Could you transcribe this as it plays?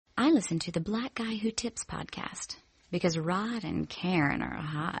I listen to the Black Guy Who Tips podcast because Rod and Karen are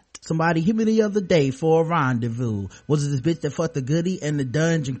hot. Somebody hit me the other day for a rendezvous. Was it this bitch that fucked the goodie and the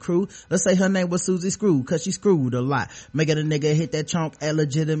dungeon crew? Let's say her name was Susie Screw, cause she screwed a lot. Making a nigga hit that chunk at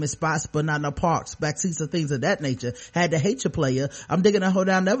legitimate spots, but not no parks, backseats, or things of that nature. Had to hate your player. I'm digging a hoe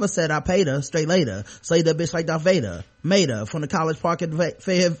down, never said I paid her. Straight later. Slay that bitch like Darth Vader. Made her from the college park in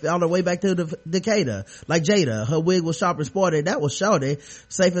Fayetteville all the way back to the Decatur. Like Jada. Her wig was sharp and sporty. That was shorty.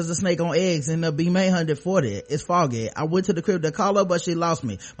 Safe as a snake on eggs in the B-May 140. It's foggy. I went to the crib to call her, but she lost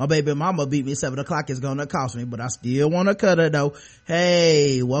me. My baby mama beat me. 7 o'clock is gonna cost me, but I still wanna cut her though.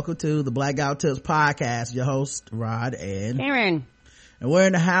 Hey, welcome to the Black Guy Tips podcast. Your host, Rod and Karen. And we're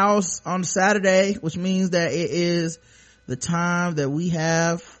in the house on Saturday, which means that it is the time that we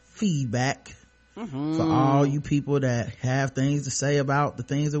have feedback. For all you people that have things to say about the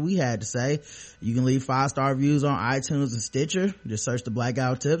things that we had to say, you can leave 5-star reviews on iTunes and Stitcher. Just search the Black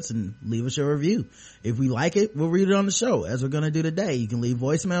Guy Tips and leave us your review. If we like it, we'll read it on the show, as we're going to do today. You can leave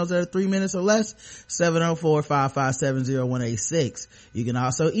voicemails that are 3 minutes or less, 704-557-0186. You can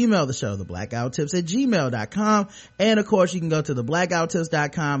also email the show, theblackguywhotips@gmail.com. And of course, you can go to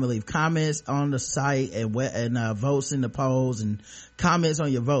theblackguywhotips.com and leave comments on the site and votes in the polls and comments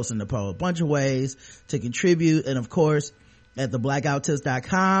on your votes in the poll. A bunch of ways to contribute. And of course, at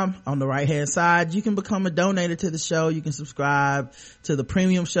theblackguywhotips.com on the right hand side, you can become a donator to the show. You can subscribe to the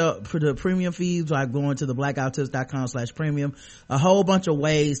premium show, for the premium feeds, like going to theblackguywhotips.com/premium. A whole bunch of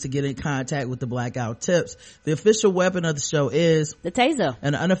ways to get in contact with the Black Guy Tips. The official weapon of the show is the taser,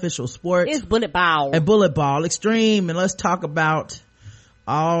 and the unofficial sport is bullet ball and bullet ball extreme. And let's talk about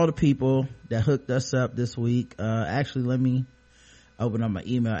all the people that hooked us up this week. Actually, let me open up my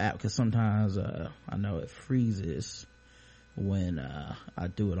email app, because sometimes I know it freezes when I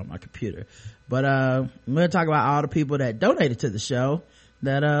do it on my computer. But I'm going to talk about all the people that donated to the show,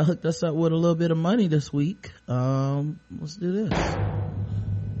 that hooked us up with a little bit of money this week. Let's do this.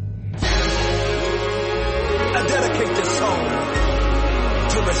 I dedicate this song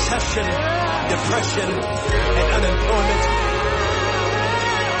to recession, depression, and unemployment.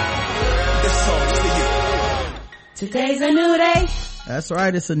 This song's for you. Today's a new day. That's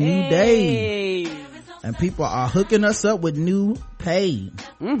right, it's a new day. And people are hooking us up with new pay.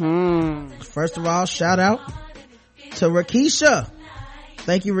 First of all, shout out to Rakisha.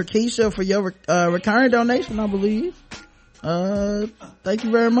 Thank you, Rakisha, for your recurring donation, I believe. Thank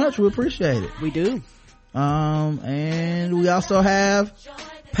you very much. We appreciate it. We do. And we also have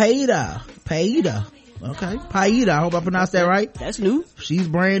Paida. Okay, Paida. I hope I pronounced that right. That's new. She's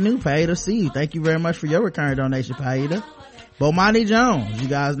brand new. Paida C. Thank you very much for your recurring donation, Paida. Bomani Jones, you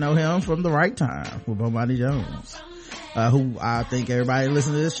guys know him from The Right Time with Bomani Jones, who I think everybody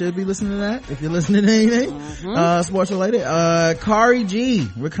listening to this should be listening to that, if you're listening to anything sports related. Kari G,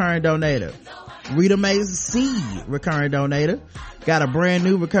 recurring donator. Rita Mae C, recurring donator. Got a brand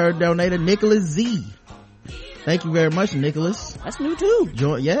new recurring donator, Nicholas Z. Thank you very much, Nicholas. That's new too.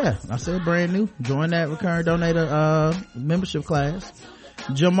 Yeah, I said brand new. Join that recurring donator membership class.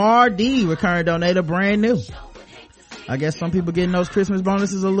 Jamar D, recurring donator, brand new. I guess some people getting those Christmas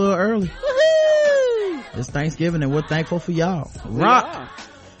bonuses a little early. Woohoo! It's Thanksgiving and we're thankful for y'all.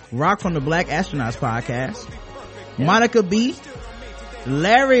 Rock from the Black Astronauts podcast. Yeah. Monica B,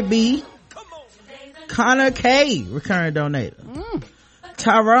 Larry B, Connor K, recurring donator.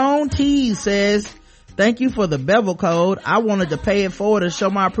 Tyrone T says, thank you for the Bevel code. I wanted to pay it forward to show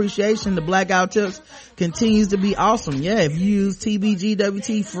my appreciation. The Black Guy Tips continues to be awesome. Yeah, if you use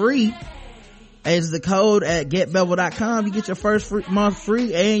TBGWT free as the code at getbevel.com, you get your first month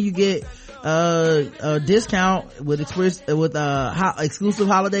free, and you get a discount with exclusive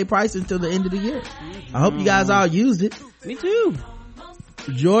holiday pricing until the end of the year. I hope you guys all used it. Me too.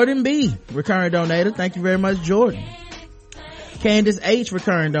 Jordan B, recurring donator. Thank you very much, Jordan. Candace H,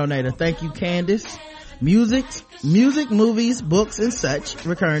 recurring donator. Thank you, Candace. Music, movies, books, and such,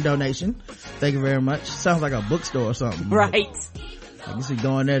 recurring donation. Thank you very much. Sounds like a bookstore or something. Right. I guess you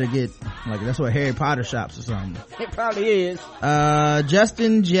go in there to get, like, that's what Harry Potter shops or something. It probably is.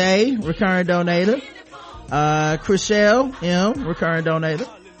 Justin J, recurring donator. Chriselle M, recurring donator.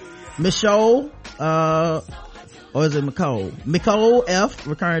 Michelle, or is it Nicole? Nicole F,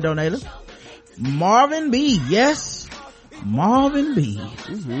 recurring donator. Marvin B, yes. Marvin B,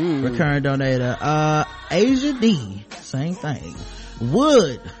 recurring donator. Asia D, same thing.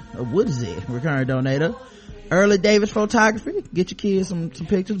 Wood is it? Recurring donator. Early Davis Photography, get your kids some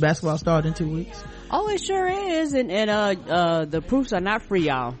pictures. Basketball started in 2 weeks. Oh, it sure is. And the proofs are not free,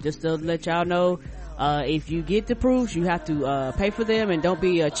 y'all. Just to let y'all know, If you get the proofs, you have to pay for them, and don't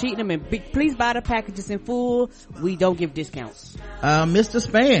be cheating them, and please buy the packages in full. We don't give discounts. Mr.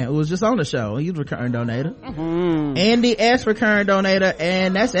 Span, who was just on the show, he's a recurring donator. Andy S, recurring donator,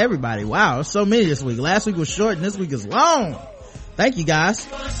 and that's everybody. Wow, so many this week. Last week was short and this week is long. Thank you, guys.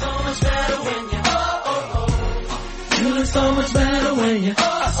 You look so much better when you You look so much better when you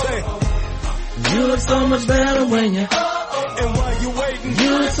You look so much better when you And while you waiting,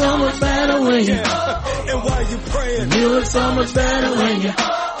 You look so much better when you and while you praying, You look so much better when you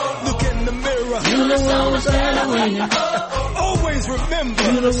look in the mirror. You look so much better when you Always remember,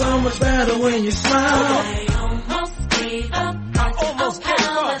 You look so much better when you smile. I almost gave up.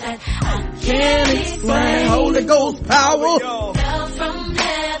 Can't explain. Holy Ghost power, Y'all,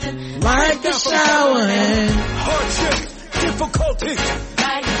 Like a shower and hardship, difficulty,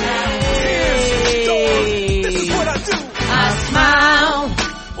 tears, storms. This is what I do. I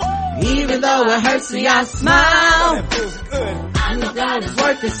smile. Even though it hurts me, I smile. That feels good. I know God is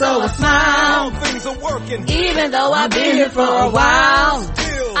working, so I smile. Things are working. Even though I've been here for a while,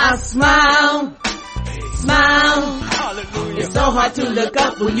 Still, I smile. Smile. hallelujah. It's so hard to look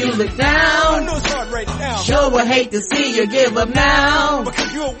up when you look I down. know it's hard right now. Sure would hate to see you give up now.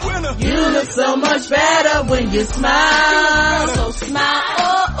 Because you're a winner. You look so much better when you smile. So smile.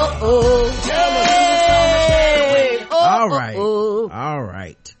 Oh, oh, oh. Hey. Oh, all right, oh, oh. all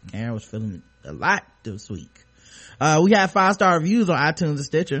right. Karen was feeling a lot this week. We have 5-star reviews on iTunes and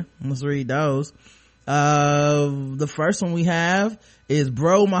Stitcher. Let's read those. The first one we have is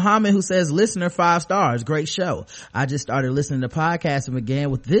Bro Muhammad, who says, listener, 5 stars, great show. I just started listening to podcasts and began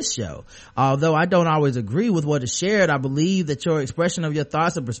with this show. Although I don't always agree with what is shared, I believe that your expression of your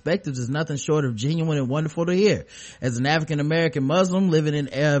thoughts and perspectives is nothing short of genuine and wonderful to hear. As an African American Muslim living in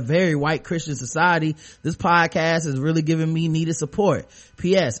a very white Christian society, this podcast is really giving me needed support.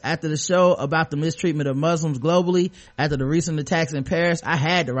 P.S. After the show about the mistreatment of Muslims globally, after the recent attacks in Paris, I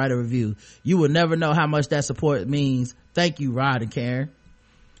had to write a review. You will never know how much that support means. Thank you, Rod and Karen.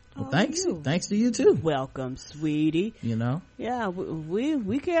 Well, thanks to you too. Welcome, sweetie. You know, Yeah,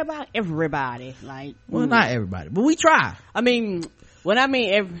 we care about everybody. Like, well, not everybody, but we try. I mean, when I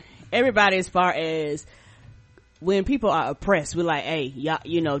mean everybody, as far as when people are oppressed, we're like, hey, y'all,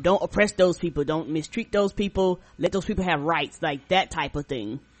 you know, don't oppress those people, don't mistreat those people, let those people have rights, like that type of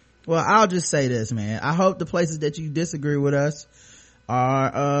thing. Well, I'll just say this, man. I hope the places that you disagree with us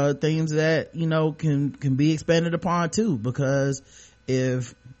are things that, you know, can be expanded upon too, because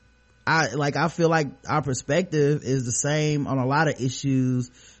if I feel like our perspective is the same on a lot of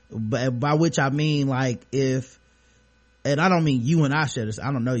issues, but by which I mean, like, if, and I don't mean you and I share this,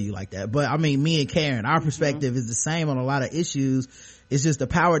 I don't know you like that, but I mean me and Karen, our perspective is the same on a lot of issues. It's just the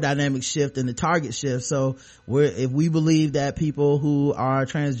power dynamic shift and the target shift. So if we believe that people who are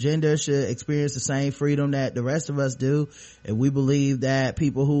transgender should experience the same freedom that the rest of us do, and we believe that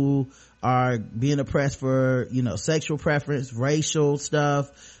people who are being oppressed for, you know, sexual preference, racial stuff,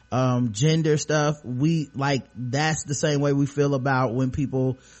 gender stuff, we like, that's the same way we feel about when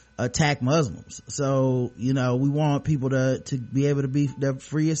people attack Muslims. So, you know, we want people to be able to be their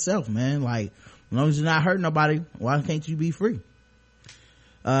free yourself, man. Like, as long as you're not hurting nobody, why can't you be free?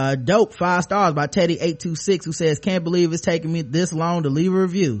 Dope, 5 stars by Teddy826, who says, can't believe it's taking me this long to leave a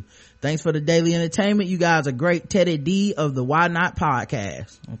review. Thanks for the daily entertainment. You guys are great. Teddy D of the Why Not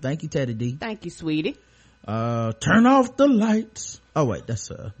podcast. Well, thank you, Teddy D. Thank you, sweetie. Turn off the lights. Oh wait, that's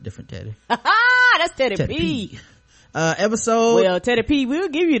a different Teddy. That's Teddy Teddy P. P. Episode, Well, Teddy P, we'll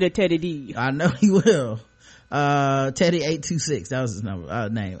give you the Teddy D. I know he will. Teddy826, that was his number,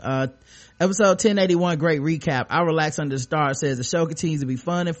 name. Episode 1081, great recap. I relax under the stars, says the show continues to be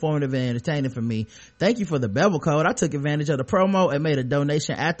fun, informative, and entertaining for me. Thank you for the Bevel code. I took advantage of the promo and made a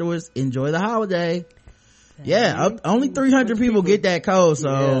donation afterwards. Enjoy the holiday. Yeah, only 300 people get that code, so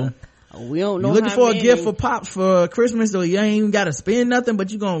Yeah. We don't know. you're looking how for many. a gift for Pops for Christmas, so you ain't even gotta spend nothing, but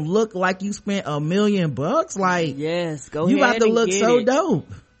you gonna look like you spent $1 million. Like, Yes, go you ahead. about to and look get so it. dope.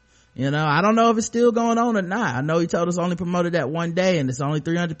 You know, I don't know if it's still going on or not. I know he told us only promoted that one day and it's only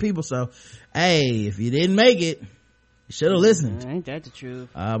 300 people. So, hey, if you didn't make it, you should have listened. Ain't that the truth?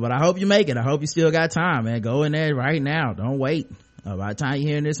 But I hope you make it. I hope you still got time, man. Go in there right now. Don't wait. By the time you're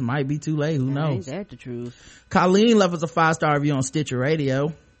hearing this, it might be too late. Who knows? Ain't that the truth? Colleen left us a 5-star review on Stitcher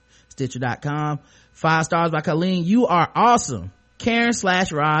Radio, Stitcher.com. 5 stars by Colleen. You are awesome.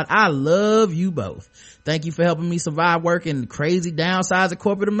 Karen/Rod, I love you both. Thank you for helping me survive working the crazy downsides of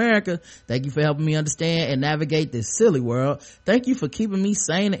corporate America. Thank you for helping me understand and navigate this silly world. Thank you for keeping me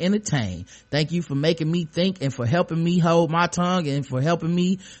sane and entertained. Thank you for making me think and for helping me hold my tongue and for helping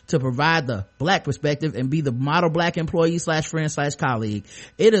me to provide the black perspective and be the model black employee/friend/colleague.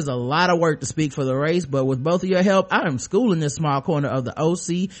 It is a lot of work to speak for the race, but with both of your help, I am schooling this small corner of the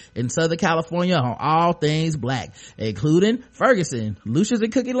OC in Southern California on all things black, including Ferguson, Lucius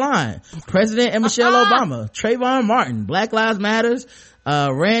and Cookie Line, President and Michelle Obama, Trayvon Martin, Black Lives Matters,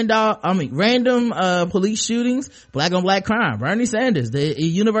 random police shootings, black on black crime, Bernie Sanders, the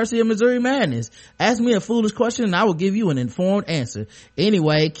University of Missouri madness. Ask me a foolish question and I will give you an informed answer.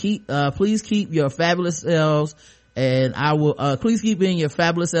 Anyway, please keep your fabulous selves, and I will please keep being your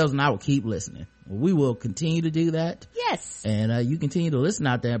fabulous selves, and I will keep listening. We will continue to do that. Yes. And you continue to listen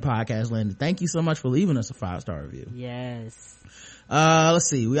out there in podcast land. Thank you so much for leaving us a 5-star review. Yes. Let's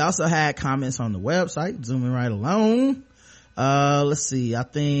see, we also had comments on the website, zooming right along. Let's see, I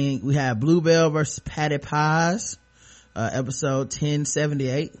think we had Bluebell versus Patty Pies, episode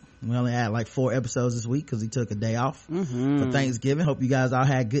 1078. We only had like 4 episodes this week because he took a day off for Thanksgiving. Hope you guys all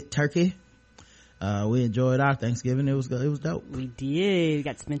had good turkey. We enjoyed our Thanksgiving. It was dope. We did.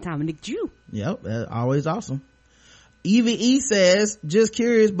 Got to spend time with Nick Jew. Yep, always awesome. Eve says, just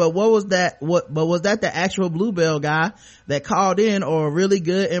curious, but was that the actual Bluebell guy that called in, or a really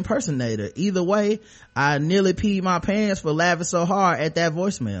good impersonator? Either way, I nearly peed my pants for laughing so hard at that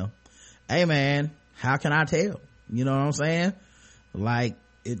voicemail. Hey man, how can I tell? You know what I'm saying? Like,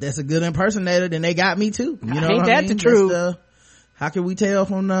 if that's a good impersonator, then they got me too. You know Ain't what that I mean? the truth? How can we tell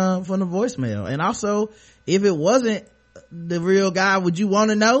from the voicemail? And also, if it wasn't the real guy, would you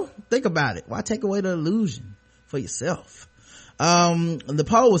want to know? Think about it. Why take away the illusion for yourself? The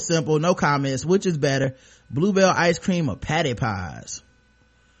poll was simple, no comments. Which is better, Bluebell ice cream or Patty Pies?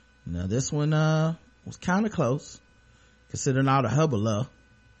 Now this one was kind of close, considering all the hubbub,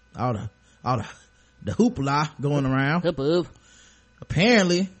 all the hoopla going around. Hubbub.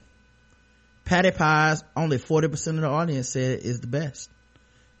 Apparently Patty Pies, only 40% of the audience said is the best,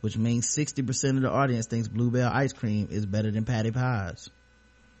 which means 60% of the audience thinks Bluebell ice cream is better than Patty Pies.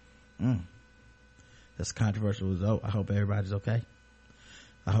 That's a controversial result. I hope everybody's okay.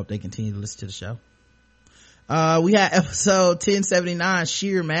 I hope they continue to listen to the show. We had episode 1079,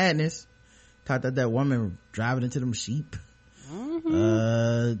 Sheer Madness. Talked about that woman driving into them sheep.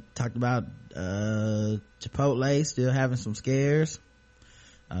 Talked about Chipotle still having some scares.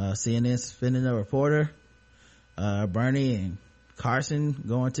 CNN suspending a reporter. Bernie and Carson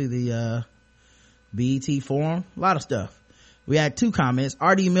going to the BET forum. A lot of stuff. We had 2 comments.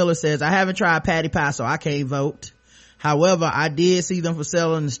 RD Miller says, I haven't tried Patty Pie, so I can't vote. However, I did see them for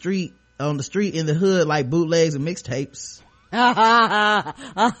sale on the street in the hood, like bootlegs and mixtapes. Right.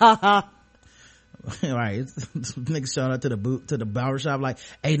 Niggas showing up to the barbershop like,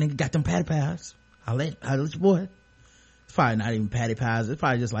 hey nigga, got them Patty Pies. I'll let your boy. It's probably not even Patty Pies. It's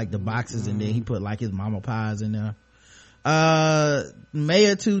probably just like the boxes, and then he put like his mama pies in there.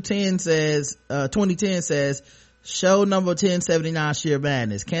 Mayor 2010 says, show number 1079, Sheer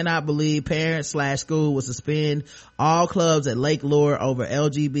Madness. Cannot believe parents/school will suspend all clubs at Lake Lure over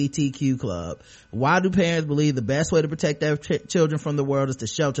LGBTQ club. Why do parents believe the best way to protect their children from the world is to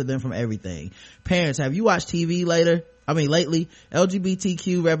shelter them from everything? Parents, have you watched TV lately?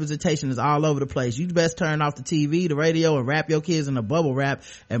 LGBTQ representation is all over the place. You best turn off the TV, the radio, and wrap your kids in a bubble wrap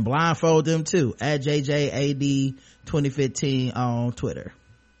and blindfold them too. At JJAD 2015 on Twitter.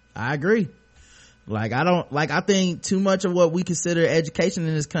 I agree. I think too much of what we consider education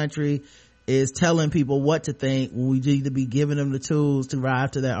in this country is telling people what to think, when we need to be giving them the tools to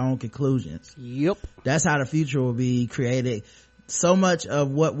arrive to their own conclusions. Yep. That's how the future will be created. So much of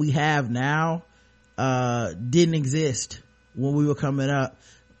what we have now didn't exist when we were coming up.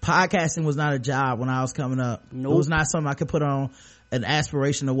 Podcasting was not a job when I was coming up. Nope. It was not something I could put on an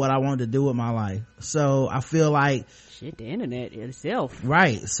aspiration of what I wanted to do with my life. So I feel like the internet itself.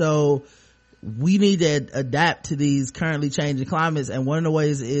 Right. So we need to adapt to these currently changing climates, and one of the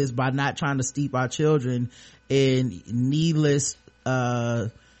ways is by not trying to steep our children in needless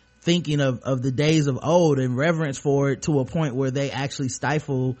thinking of the days of old and reverence for it, to a point where they actually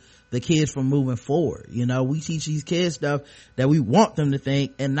stifle the kids from moving forward. You know, we teach these kids stuff that we want them to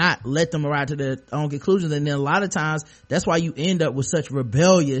think and not let them arrive to their own conclusions, and then a lot of times that's why you end up with such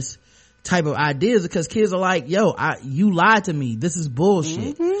rebellious type of ideas, because kids are like, yo, you lied to me, this is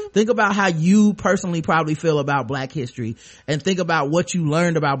bullshit. Think about how you personally probably feel about Black history, and think about what you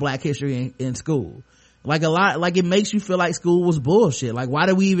learned about Black history in school. It makes you feel like school was bullshit. Like, why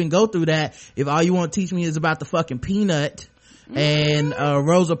did we even go through that if all you want to teach me is about the fucking peanut and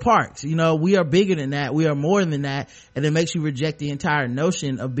Rosa Parks. You know, we are bigger than that, we are more than that, and it makes you reject the entire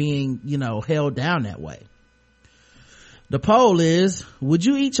notion of being, you know, held down that way. The poll is, would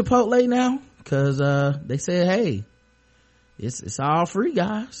you eat Chipotle now? Because they said, hey, it's all free,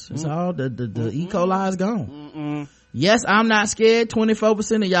 guys. It's all the E. coli is gone. Yes, I'm not scared.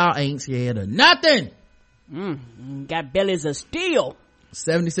 24% of y'all ain't scared of nothing. Got bellies of steel.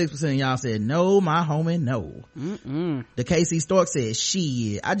 76% of y'all said no, my homie, no. The KC Stork said,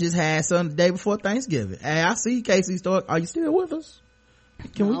 shit, I just had some the day before Thanksgiving. Hey, I see KC Stork. Are you still with us?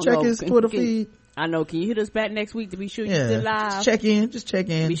 Can we check his Twitter feed? I know. Can you hit us back next week to be sure you're still live? Just check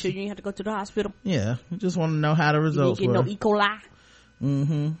in. Be sure you ain't have to go to the hospital. Yeah, we just want to know how the results you didn't were. get no E.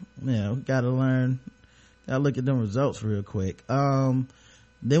 coli. Yeah, we gotta look at them results real quick. Then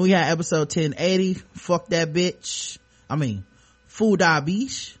we had episode 1080, fuck that bitch. I mean, Fuda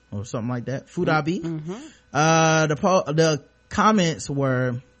Beach, or something like that. Fuda Beach. The comments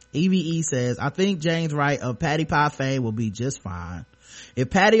were, EVE says, I think James Wright of Patty Pie fame will be just fine. If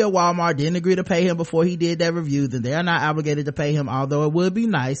Patty or Walmart didn't agree to pay him before he did that review, then they are not obligated to pay him, although it would be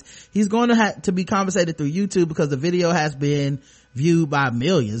nice. He's going to have to be compensated through YouTube because the video has been viewed by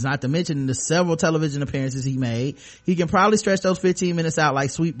millions, not to mention the several television appearances he made. He can probably stretch those 15 minutes out like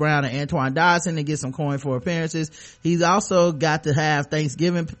Sweet Brown and Antoine Dodson and get some coin for appearances. He's also got to have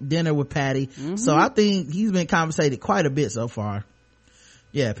Thanksgiving dinner with Patty. So I think he's been compensated quite a bit so far.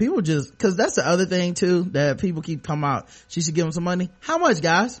 Yeah, people just, cause that's the other thing too, that people keep coming out, she should give him some money. How much,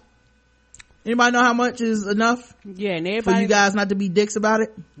 guys? Anybody know how much is enough? Yeah, and everybody, for you guys not to be dicks about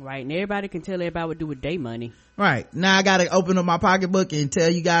it? Right, and everybody can tell everybody what to do with their money. Right, now I gotta open up my pocketbook and tell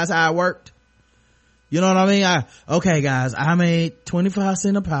you guys how it worked. You know what I mean? Okay guys, I made 25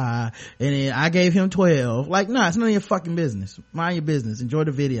 cents a pie and then I gave him 12. Like, nah, it's none of your fucking business. Mind your business. Enjoy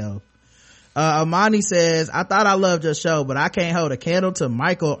the video. Amani says, I thought I loved your show, but I can't hold a candle to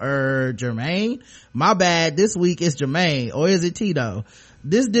Michael Jermaine. My bad, this week it's Jermaine, or is it Tito?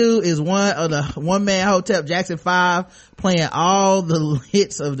 This dude is one of the one-man Hotep Jackson 5 playing all the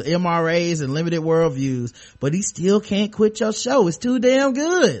hits of the MRAs and limited worldviews, but he still can't quit your show. It's too damn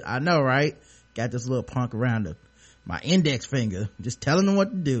good. I know, right? Got this little punk around my index finger, just telling him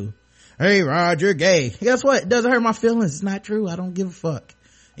what to do. Hey Rod, you're gay. Guess what? It doesn't hurt my feelings. It's not true. I don't give a fuck.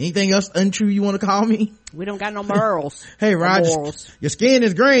 Anything else untrue you want to call me? We don't got no morals. Hey Rod, your skin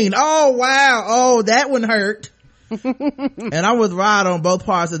is green. Oh wow. Oh, that one hurt. And I'm with Rod on both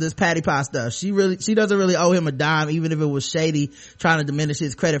parts of this Patty Pie stuff. She doesn't really owe him a dime, even if it was shady trying to diminish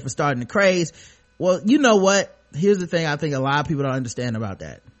his credit for starting the craze. Well, you know what? Here's the thing I think a lot of people don't understand about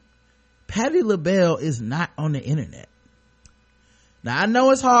that. Patti LaBelle is not on the internet. Now I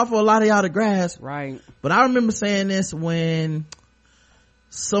know it's hard for a lot of y'all to grasp. Right. But I remember saying this when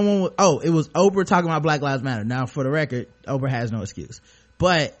it was Oprah talking about Black Lives Matter. Now for the record, Oprah has no excuse.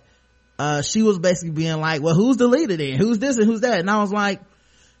 But she was basically being like, well, who's the leader then? Who's this and who's that? And I was like,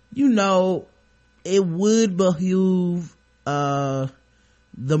 you know, it would behoove the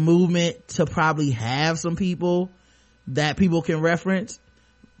movement to probably have some people that people can reference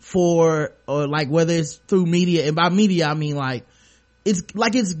for, or like whether it's through media, and by media I mean like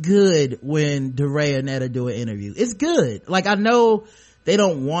it's good when DeRay and Netta do an interview. It's good. Like, I know they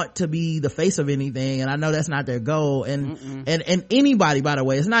don't want to be the face of anything, and I know that's not their goal, and anybody, by the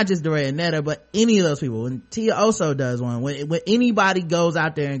way, it's not just DeRay and Netta, but any of those people. When Tia Oso does one, when anybody goes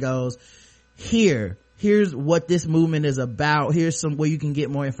out there and goes, here's what this movement is about, here's some where you can get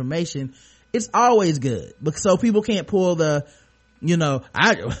more information, it's always good. Because so people can't pull the, you know,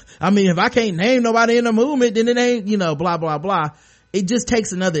 I mean, if I can't name nobody in the movement, then it ain't, you know, blah blah blah. It just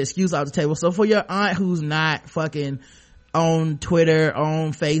takes another excuse off the table. So for your aunt who's not fucking on Twitter,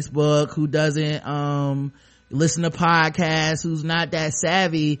 on Facebook, who doesn't listen to podcasts, who's not that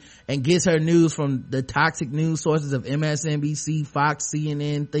savvy and gets her news from the toxic news sources of MSNBC, Fox,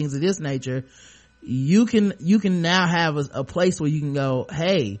 CNN, things of this nature, you can now have a place where you can go,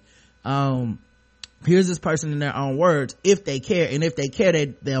 hey, here's this person in their own words, if they care, and if they care,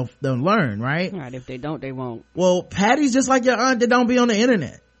 they'll learn, right? Right. If they don't, they won't. Well, Patty's just like your aunt that don't be on the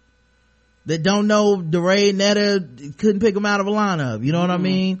internet, that don't know DeRay, Netta, couldn't pick them out of a lineup. You know what I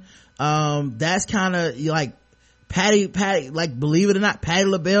mean? That's kind of like Patty, like, believe it or not, Patti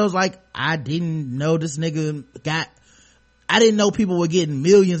LaBelle's like, I didn't know this nigga I didn't know people were getting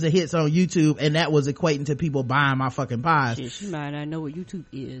millions of hits on YouTube, and that was equating to people buying my fucking pies. Shit, she might not know what YouTube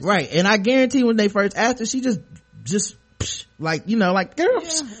is. Right. And I guarantee when they first asked her, she just like, you know, like, girl,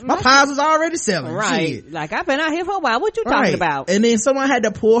 my pies was already selling. Right. Shit. Like, I've been out here for a while. What you talking about? And then someone had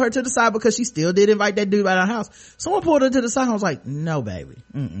to pull her to the side because she still did invite that dude by the house. Someone pulled her to the side. I was like, no, baby.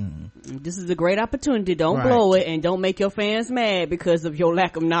 This is a great opportunity. Don't blow it, and don't make your fans mad because of your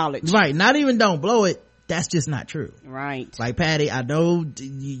lack of knowledge. Right. Not even don't blow it. That's just not true. Right. Like, Patty, I know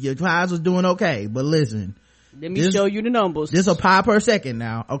your pies was doing okay, but listen. Let me show you the numbers. This a pie per second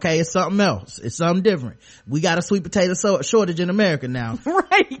now. Okay. It's something else. It's something different. We got a sweet potato shortage in America now.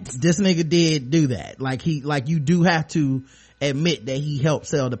 Right. This nigga did do that. Like you do have to admit that he helped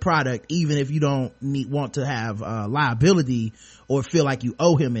sell the product, even if you don't want to have liability or feel like you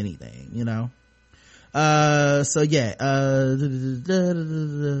owe him anything, you know? So yeah,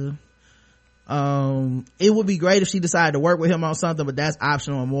 it would be great if she decided to work with him on something, but that's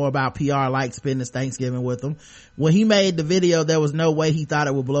optional and more about PR, like spending Thanksgiving with him. When he made the video, there was no way he thought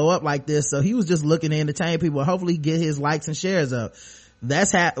it would blow up like this, so he was just looking to entertain people and hopefully get his likes and shares up.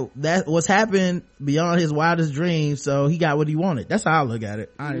 That's what's happened beyond his wildest dreams, so he got what he wanted. That's how I look at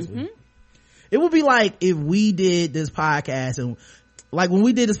it, honestly. It would be like if we did this podcast, and like when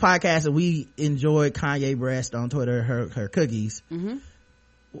we did this podcast and we enjoyed Kanye breast on Twitter, her cookies.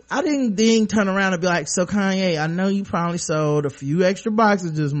 I didn't turn around and be like, so Kanye, I know you probably sold a few extra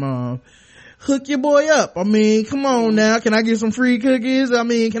boxes this month. Hook your boy up. I mean, come on now. Can I get some free cookies? I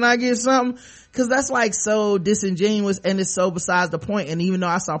mean, can I get something? Cause that's like so disingenuous and it's so besides the point. And even though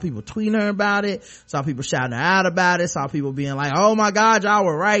I saw people tweeting her about it, saw people shouting her out about it, saw people being like, oh my God, y'all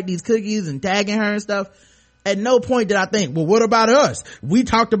were right, these cookies, and tagging her and stuff. At no point did I think, well, what about us? We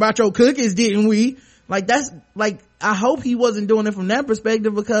talked about your cookies, didn't we? Like that's like, I hope he wasn't doing it from that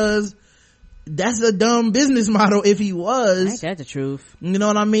perspective, because that's a dumb business model if he was. Ain't that the truth? You know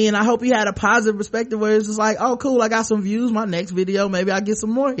what I mean? I hope he had a positive perspective where it's just like, oh cool, I got some views, my next video maybe I'll get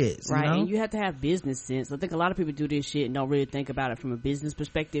some more hits. Right. You know? And you have to have business sense. I think a lot of people do this shit and don't really think about it from a business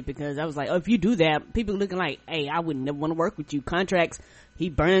perspective, because I was like, oh, if you do that, people looking like, hey, I would never want to work with you. Contracts, he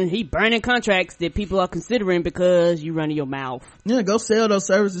burning contracts that people are considering because you running your mouth. Yeah, go sell those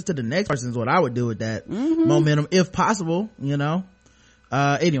services to the next person is what I would do with that momentum, if possible, you know.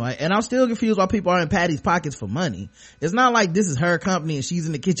 Anyway, and I'm still confused why people are in Patty's pockets for money. It's not like this is her company and she's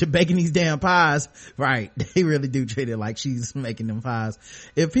in the kitchen baking these damn pies. Right. They really do treat it like she's making them pies.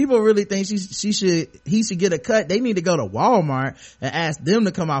 If people really think he should get a cut, they need to go to Walmart and ask them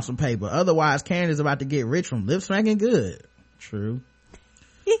to come off some paper. Otherwise, Karen is about to get rich from lip smacking good. True.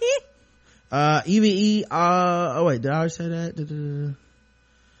 EVE, oh wait, did I already say that?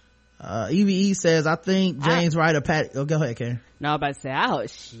 EVE says, I think James Ryder, Patty, oh, go ahead, Karen. No, I'm about to say,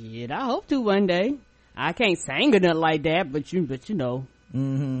 I hope to one day. I can't sing or nothing like that, but you know.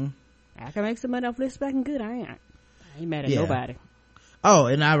 I can make some money off lip smacking good. I ain't mad at nobody. Oh,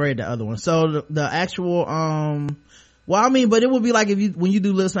 and I read the other one. So the actual, well, I mean, but it would be like when you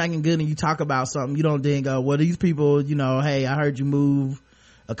do lip smacking good and you talk about something, you don't then go, well, these people, you know, hey, I heard you move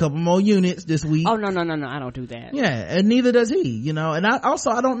a couple more units this week. Oh, no, I don't do that. Yeah, and neither does he, you know. And I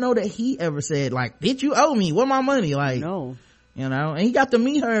don't know that he ever said, like, bitch, you owe me, where my money? Like, no. You know, and he got to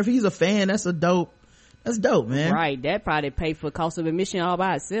meet her. If he's a fan, that's dope, man. Right, that probably paid for cost of admission all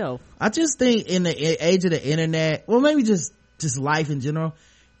by itself. I just think in the age of the internet, well, maybe just life in general,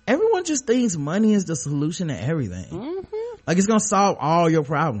 everyone just thinks money is the solution to everything. Like, it's gonna solve all your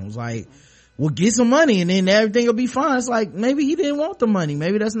problems. Like, well, get some money and then everything will be fine. It's like, maybe he didn't want the money.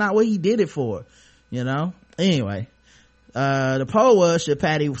 Maybe that's not what he did it for, you know. Anyway, the poll was, should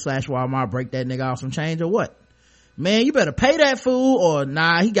Patty / Walmart break that nigga off some change or what? Man, you better pay that fool, or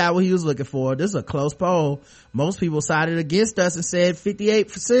nah, he got what he was looking for. This is a close poll. Most people sided against us and said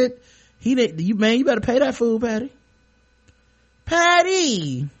 58%. He didn't, you better pay that fool,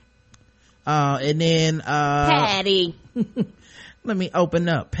 Patty. And then Patty. Let me open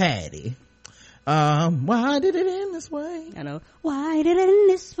up Patty. Why did it end this way? I know. Why did it end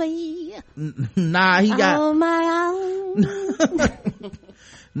this way? Nah, he got on my own.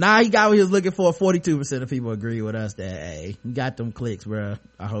 Nah, he got what he was looking for. 42% of people agree with us that, hey, you got them clicks, bro.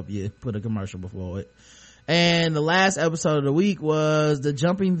 I hope you put a commercial before it. And the last episode of the week was the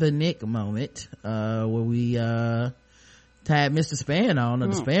Jumping the Nick moment, where we had Mr. Span on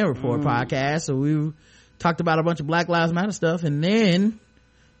the Span Report podcast. So we talked about a bunch of Black Lives Matter stuff, and then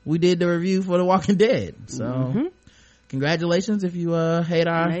we did the review for The Walking Dead. So congratulations if you hate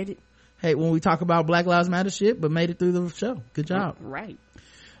when we talk about Black Lives Matter shit, but made it through the show. Good job. Right.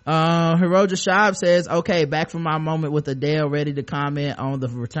 Hiroja Shab says, okay, back from my moment with Adele, ready to comment on the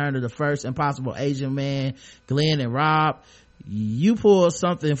return of the first Impossible Asian Man, Glenn and Rob. You pulled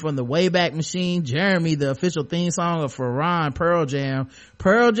something from the Wayback Machine. Jeremy, the official theme song of Ferran, Pearl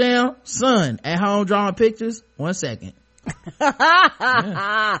Jam. Son, at home drawing pictures? 1 second.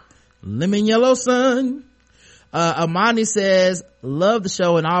 Lemon yellow sun. Amani says, love the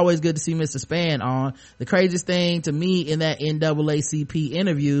show and always good to see Mr. Span on. The craziest thing to me in that NAACP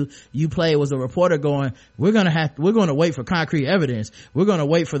interview you played was a reporter going, we're going to wait for concrete evidence. We're going to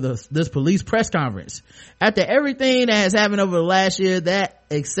wait for this police press conference. After everything that has happened over the last year, that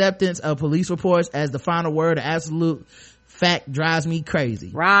acceptance of police reports as the final word of absolute fact drives me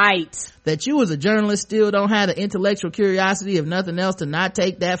crazy. Right. That you as a journalist still don't have the intellectual curiosity, if nothing else, to not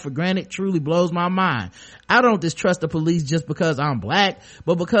take that for granted truly blows my mind. I don't distrust the police just because I'm black,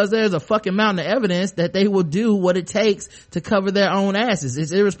 but because there's a fucking mountain of evidence that they will do what it takes to cover their own asses.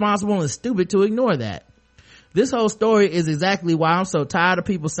 It's irresponsible and stupid to ignore that. This whole story is exactly why I'm so tired of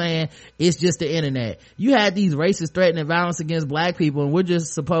people saying it's just the internet. You had these racist threatening violence against black people, and we're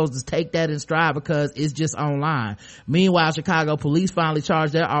just supposed to take that in stride because it's just online. Meanwhile, Chicago police finally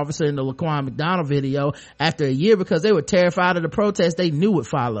charged their officer in the Laquan McDonald video after a year because they were terrified of the protest they knew would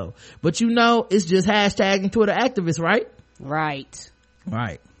follow. But it's just hashtagging Twitter activists, right? Right.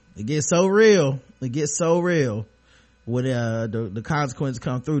 It gets so real when the consequences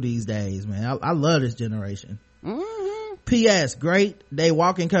come through these days, man. I love this generation. P.S. Great day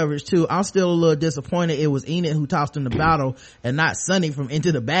walking coverage too. I'm still a little disappointed it was Enid who tossed in the battle and not Sonny from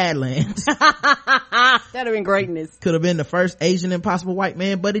Into the Badlands. That'd have been greatness. Could have been the first Asian Impossible White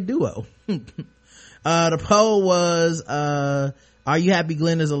Man buddy duo. The poll was are you happy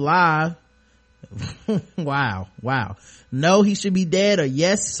Glenn is alive? wow. No, he should be dead, or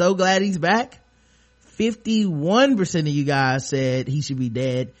yes, so glad he's back. 51% of you guys said he should be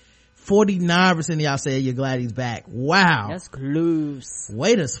dead. 49% of y'all said you're glad he's back. Wow. That's close.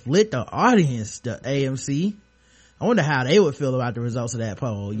 Way to split the audience, the AMC. I wonder how they would feel about the results of that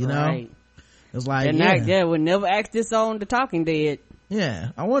poll, you know? It's like, and would never ask this on The Talking Dead.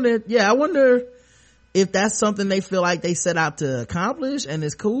 I wonder if that's something they feel like they set out to accomplish and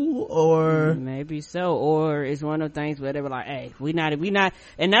it's cool, or maybe so, or it's one of the things where they were like, hey, we not,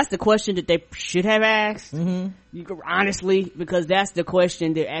 and that's the question that they should have asked. You could honestly, because that's the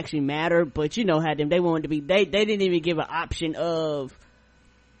question that actually mattered. But you know how they wanted to be, they didn't even give an option of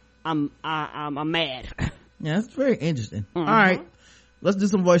I'm mad. Yeah, that's very interesting. All right, let's do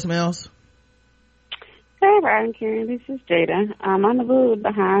some voicemails. Hey, Rod and Karen, this is Jada. I'm a little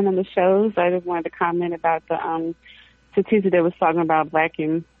behind on the show, so I just wanted to comment about the statistic that was talking about black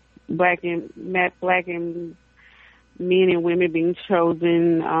and men and women being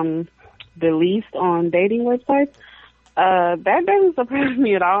chosen the least on dating websites. That doesn't surprise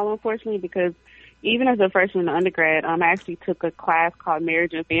me at all, unfortunately, because even as a freshman in undergrad, I actually took a class called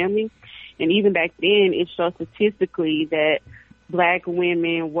Marriage and Family, and even back then, it showed statistically that black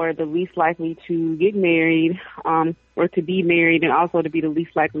women were the least likely to get married, or to be married, and also to be the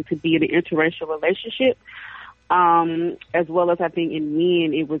least likely to be in an interracial relationship. As well as I think in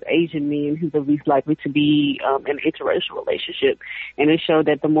men, it was Asian men who were the least likely to be in an interracial relationship. And it showed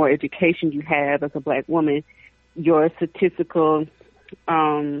that the more education you have as a black woman, your statistical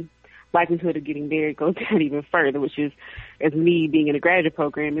likelihood of getting married goes down even further, which is, as me being in a graduate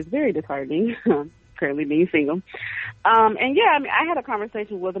program, is very disheartening. Currently being single. And yeah, I mean, I had a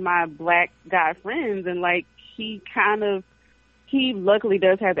conversation with my black guy friends, and like, he luckily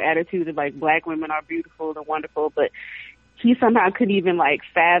does have the attitude of like, black women are beautiful and wonderful, but he somehow couldn't even like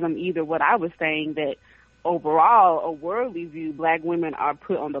fathom either what I was saying, that overall, a worldly view, black women are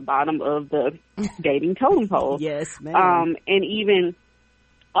put on the bottom of the dating totem pole. Yes, ma'am. And even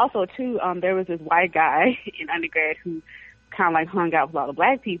also too, there was this white guy in undergrad who kind of like hung out with a lot of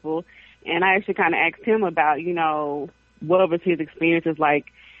black people. And I actually kind of asked him about, you know, what was his experiences like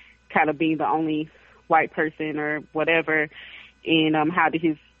kind of being the only white person or whatever. And how did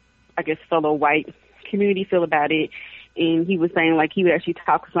his, I guess, fellow white community feel about it. And he was saying, like, he would actually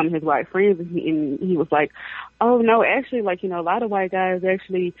talk to some of his white friends, and he was like, oh, no, actually, like, you know, a lot of white guys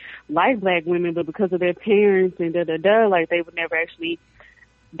actually like black women, but because of their parents and da-da-da, like, they would never actually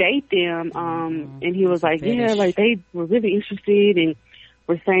date them. And he was like, yeah, like, they were really interested and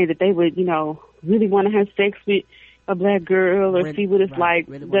were saying that they would, you know, really want to have sex with a black girl or see what it's like,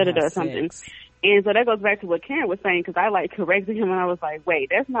 da-da-da, something. And so that goes back to what Karen was saying, because I, like, corrected him, and I was like, wait,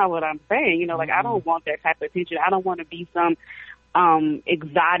 that's not what I'm saying. You know, like, I don't want that type of attention. I don't want to be some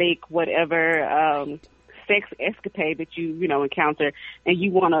exotic, whatever, sex escapade that you know, encounter, and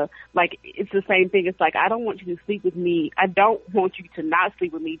you want to, like, it's the same thing. It's like, I don't want you to sleep with me. I don't want you to not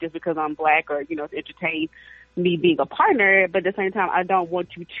sleep with me just because I'm black, or, you know, to entertain me being a partner, but at the same time, I don't want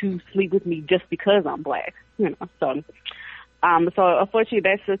you to sleep with me just because I'm black, you know. So unfortunately,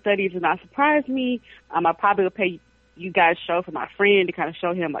 that's a study does not surprise me. I probably will pay you guys show for my friend to kind of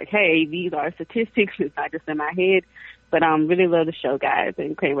show him, like, hey, these are statistics. It's not just in my head. But really love the show, guys,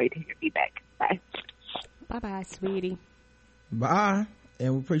 and can't wait to hear your feedback. Bye. Bye, sweetie. Bye.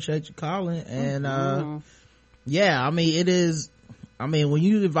 And we appreciate you calling. And yeah, I mean, it is, I mean, when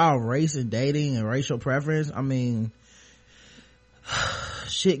you involve race in dating and racial preference, I mean,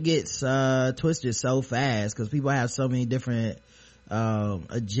 shit gets twisted so fast because people have so many different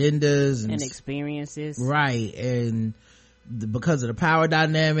agendas and experiences, right? And because of the power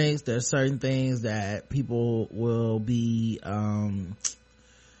dynamics, there's certain things that people will be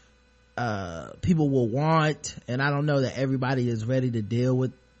people will want, and I don't know that everybody is ready to deal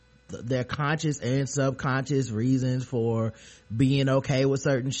with their conscious and subconscious reasons for being okay with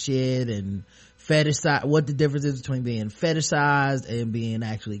certain shit, and fetishize what the difference is between being fetishized and being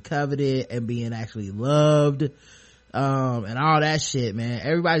actually coveted and being actually loved, and all that shit, man.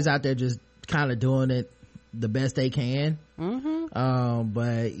 Everybody's out there just kind of doing it the best they can.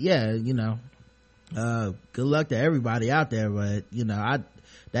 But yeah, you know, good luck to everybody out there. But you know,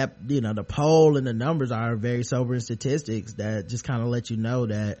 the poll and the numbers are very sobering statistics that just kind of let you know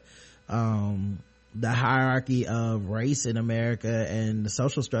that the hierarchy of race in America and the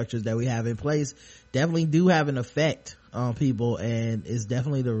social structures that we have in place definitely do have an effect on people, and is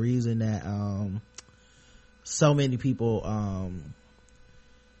definitely the reason that so many people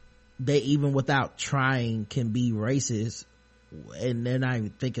they, even without trying, can be racist and they're not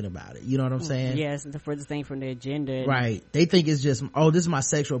even thinking about it. You know what I'm saying? Yes, the furthest thing from the agenda. Right. They think it's just, oh, this is my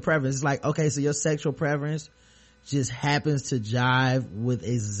sexual preference. It's like, okay, so your sexual preference just happens to jive with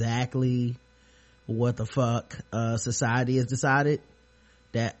exactly what the fuck society has decided,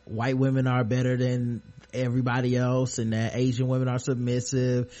 that white women are better than everybody else, and that Asian women are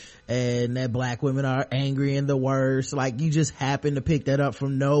submissive, and that black women are angry and the worst. Like, you just happen to pick that up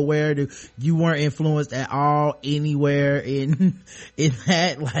from nowhere. You weren't influenced at all anywhere in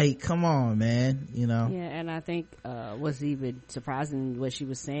that. Like, come on, man, you know. Yeah, and I think what's even surprising what she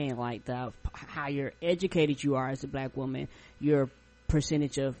was saying, like the higher educated you are as a black woman, your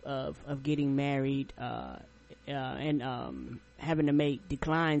percentage of getting married and having to make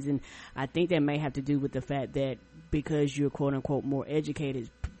declines. And I think that may have to do with the fact that because you're quote unquote more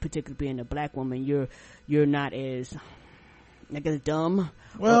educated, particularly being a black woman, you're not as, I guess, dumb.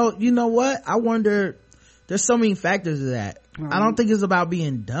 Well, you know what, I wonder, there's so many factors to that. I don't think it's about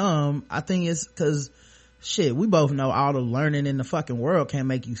being dumb. I think it's because shit, we both know all the learning in the fucking world can't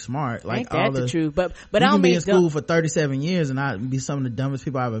make you smart. Like, ain't that the truth? But you I don't can be mean in school for 37 years and not be some of the dumbest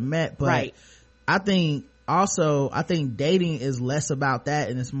people I ever met. But right. I think dating is less about that,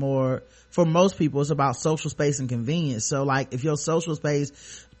 and it's more, for most people, it's about social space and convenience. So like, if your social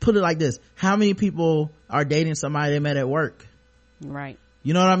space, put it like this, how many people are dating somebody they met at work? Right.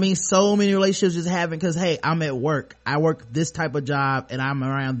 You know what I mean? So many relationships just happen because, hey, I'm at work, I work this type of job, and I'm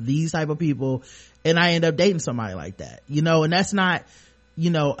around these type of people, and I end up dating somebody like that, you know. And that's not, you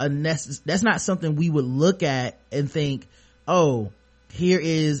know, that's not something we would look at and think, oh, here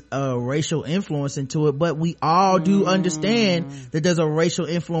is a racial influence into it. But we all do understand that there's a racial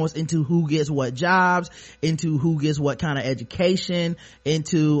influence into who gets what jobs, into who gets what kind of education,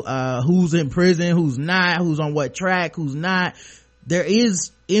 into who's in prison, who's not, who's on what track, who's not. There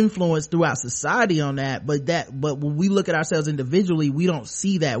is influence throughout society on that, but when we look at ourselves individually, we don't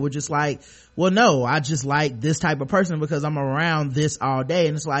see that. We're just like, well, no, I just like this type of person because I'm around this all day.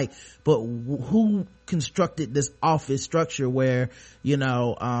 And it's like, but who constructed this office structure where, you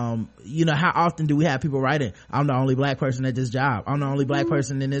know, how often do we have people writing, I'm the only black person at this job, I'm the only black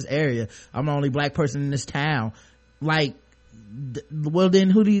person in this area, I'm the only black person in this town? Like, well, then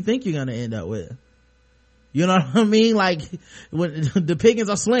who do you think you're gonna end up with? You know what I mean? Like, when the pickings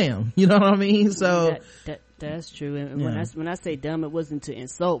are slim, you know what I mean? So that's true. And yeah. when I say dumb, it wasn't to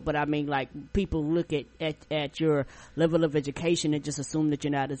insult, but I mean, like, people look at your level of education and just assume that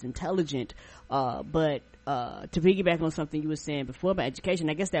you're not as intelligent. But to piggyback on something you were saying before about education,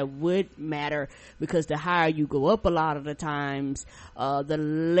 I guess that would matter, because the higher you go up, a lot of the times, the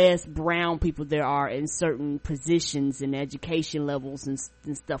less brown people there are in certain positions and education levels and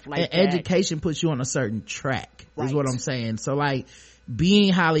stuff like that. Education puts you on a certain track, right, is what I'm saying. So like,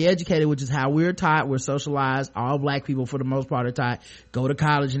 being highly educated, which is how we're taught, we're socialized, all black people for the most part are taught, go to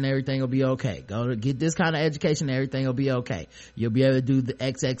college and everything will be okay, go to get this kind of education, everything will be okay, you'll be able to do the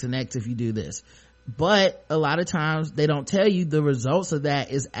XX and X if you do this. But a lot of times they don't tell you the results of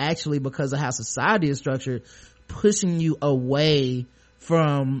that is actually because of how society is structured, pushing you away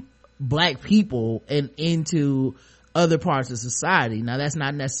from black people and into other parts of society. Now, that's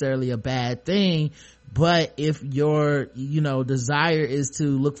not necessarily a bad thing, but if your, you know, desire is to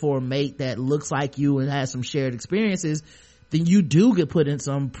look for a mate that looks like you and has some shared experiences, then you do get put in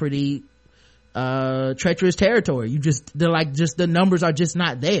some pretty treacherous territory. The numbers are just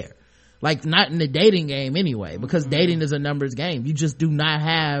not there. Like, not in the dating game anyway, because dating is a numbers game. You just do not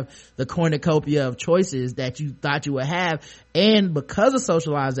have the cornucopia of choices that you thought you would have. And because of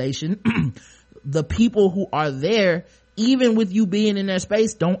socialization, the people who are there, even with you being in their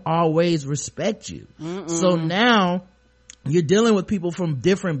space, don't always respect you. So now you're dealing with people from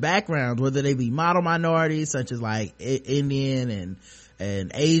different backgrounds, whether they be model minorities such as like Indian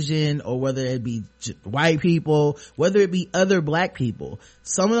and Asian, or whether it be white people, whether it be other black people.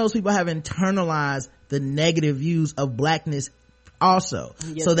 Some of those people have internalized the negative views of blackness also.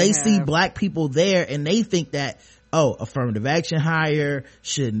 Yes, so they see have. black people there and they think that, affirmative action hire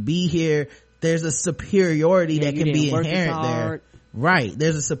shouldn't be here. There's a superiority that can be inherent there. Right.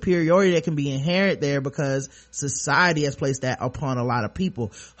 There's a superiority that can be inherent there because society has placed that upon a lot of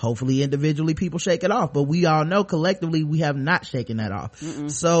people. Hopefully individually people shake it off, but we all know collectively we have not shaken that off.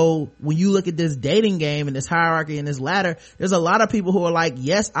 So when you look at this dating game and this hierarchy and this ladder, there's a lot of people who are like,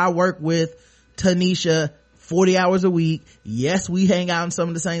 yes, I work with Tanisha 40 hours a week. Yes, we hang out in some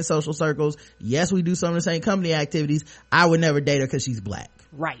of the same social circles. Yes, we do some of the same company activities. I would never date her because she's black.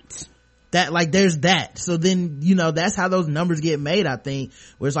 Right. That, like, there's that. So then, that's how those numbers get made, I think,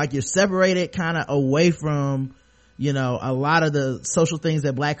 where it's like you're separated kind of away from, a lot of the social things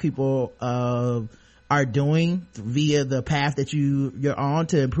that black people, are doing via the path that you're on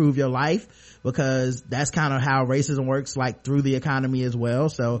to improve your life, because that's kind of how racism works, like through the economy as well.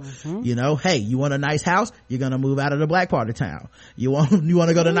 So, hey, you want a nice house? You're going to move out of the black part of town. You want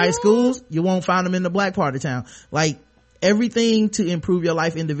to go to nice schools? You won't find them in the black part of town. Like, everything to improve your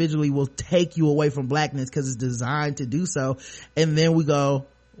life individually will take you away from blackness because it's designed to do so. And then we go,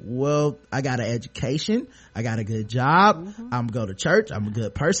 well, I got an education, I got a good job, I'm go to church, I'm a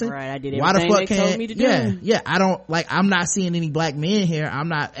good person. Right, I did everything they told me to do. Yeah, I don't, like, I'm not seeing any black men here. I'm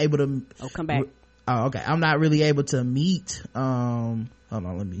not able to. Oh, come back. Oh, okay. I'm not really able to meet, hold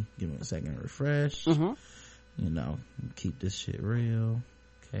on, give me a second, refresh. Keep this shit real.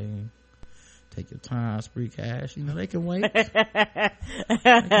 Okay. Take your time, Spree Cash. They can wait. They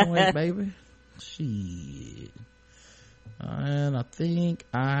can wait, baby. Shit. And I think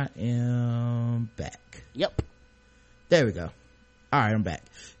I am back. Yep. There we go. All right, I'm back.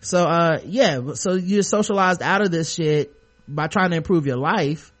 So, so you're socialized out of this shit by trying to improve your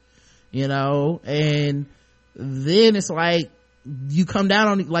life, and then it's like, you come down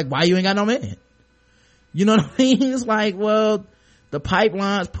on, like, why you ain't got no man? You know what I mean? It's like, well, the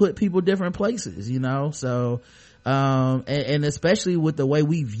pipelines put people different places, so and especially with the way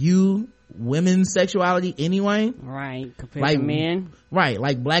we view women's sexuality anyway, right, compared to men, right?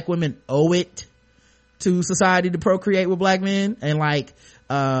 Like, black women owe it to society to procreate with black men, and like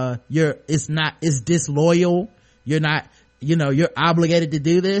it's disloyal. You're not, you're obligated to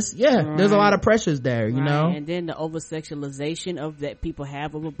do this. Right. There's a lot of pressures there, right. And then the over sexualization of that people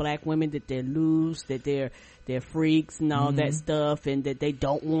have over black women, that they're loose, that they're freaks and all that stuff, and that they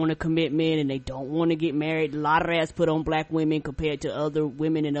don't want a commitment and they don't want to get married. A lot of that's put on black women compared to other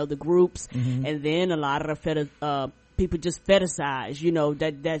women in other groups. And then a lot of the people just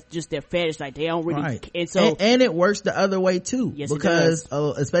fetishize, that's just their fetish. Like, they don't really, right. And so, and it works the other way too. Yes, because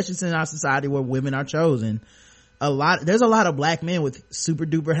especially in our society where women are chosen, there's a lot of black men with super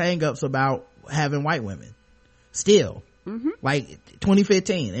duper hang-ups about having white women still. Like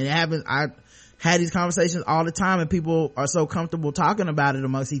 2015, and it happens. I had these conversations all the time, and people are so comfortable talking about it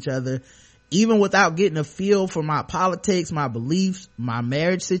amongst each other, even without getting a feel for my politics, my beliefs, my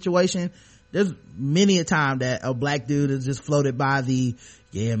marriage situation. There's many a time that a black dude is just floated by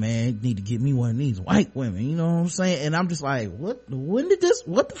yeah, man, you need to get me one of these white women, you know what I'm saying? And I'm just like, what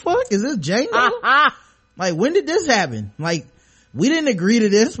the fuck is this, Django? Like, when did this happen? Like, we didn't agree to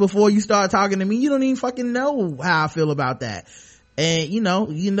this before you start talking to me. You don't even fucking know how I feel about that. And you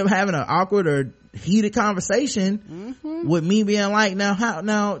end up having an awkward or heated conversation with me being like,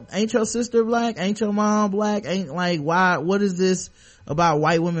 now ain't your sister black? Ain't your mom black? Ain't, like, why, what is this about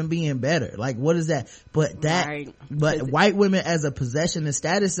white women being better? Like, what is that? But white women as a possession and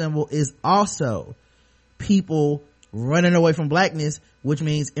status symbol is also people running away from blackness, which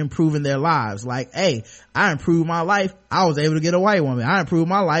means improving their lives. Like, hey, I improved my life, I was able to get a white woman. I improved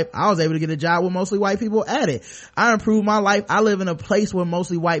my life, I was able to get a job with mostly white people at it. I improved my life, I live in a place where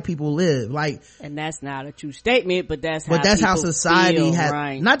mostly white people live. Like, and that's not a true statement, but that's how society feel, has,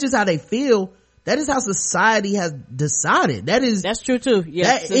 right. Not just how they feel, that is how society has decided. That's true too.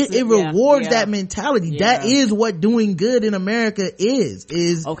 Yes, it rewards that mentality. That is what doing good in America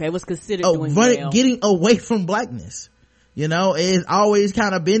is okay, what's considered doing well. Getting away from blackness. It's always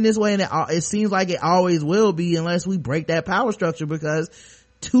kind of been this way, and it seems like it always will be unless we break that power structure, because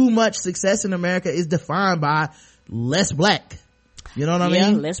too much success in America is defined by less black. You know what I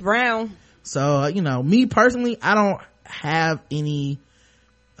mean? Less brown. So, me personally, I don't have any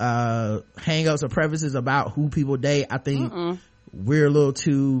hang-ups or preferences about who people date. I think we're a little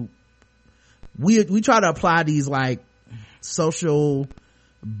too, we try to apply these like social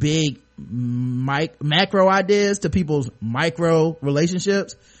big macro ideas to people's micro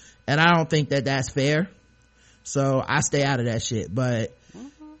relationships, and I don't think that that's fair. So I stay out of that shit. But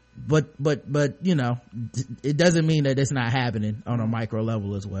it doesn't mean that it's not happening on a micro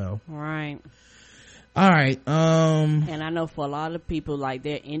level as well. Right. All right. And I know for a lot of people, like,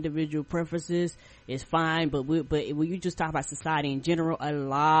 their individual preferences is fine, but when you just talk about society in general, a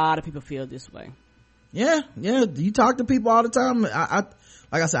lot of people feel this way. Yeah. You talk to people all the time.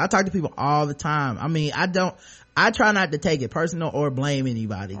 Like I said, I talk to people all the time. I mean, I try not to take it personal or blame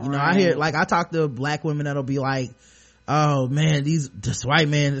anybody. I talk to black women that'll be like, oh man, this white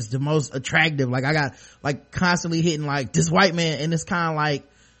man is the most attractive. Like, I got like constantly hitting like this white man, and it's kind of like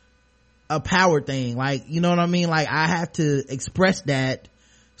a power thing. Like, you know what I mean? Like, I have to express that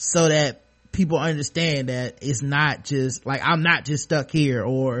so that people understand that it's not just like, I'm not just stuck here,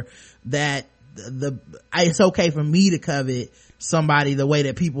 or that it's okay for me to covet somebody the way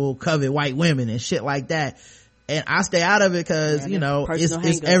that people covet white women and shit like that. And I stay out of it because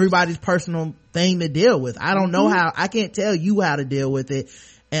it's everybody's personal thing to deal with. I don't know I can't tell you how to deal with it,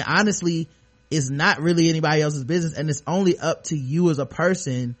 and honestly it's not really anybody else's business, and it's only up to you as a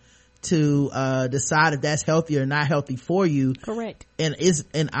person to decide if that's healthy or not healthy for you. Correct.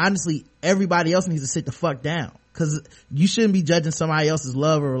 And honestly, everybody else needs to sit the fuck down, because you shouldn't be judging somebody else's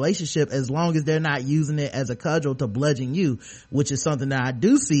love or relationship as long as they're not using it as a cudgel to bludgeon you, which is something that I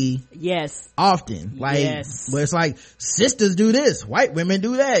do see often. Like, where it's like, sisters do this, white women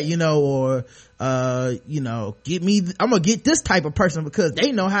do that, or I'm gonna get this type of person because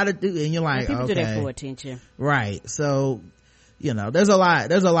they know how to do it. And you're like, people okay, do that for attention, right? So there's a lot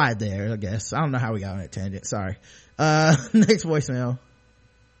there, I guess. I don't know how we got on that tangent, sorry. Next voicemail.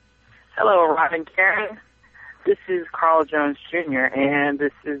 Hello, Rod and Karen. This is Carl Jones Jr., and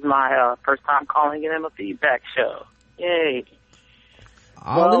this is my first time calling in a feedback show. Yay.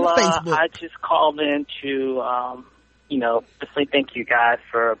 All in the Facebook. I just called in to, just thank you guys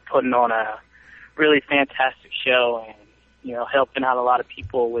for putting on a really fantastic show and, helping out a lot of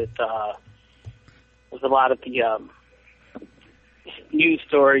people with a lot of the news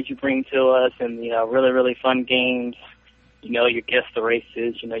stories you bring to us, and, really, really fun games. You guess the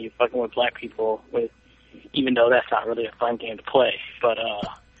races, you're fucking with black people with, even though that's not really a fun game to play. But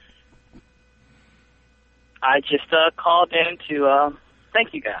I just called in to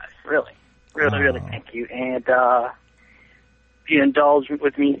thank you guys, really thank you. And if you indulge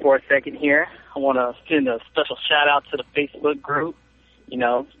with me for a second here, I want to send a special shout out to the Facebook group,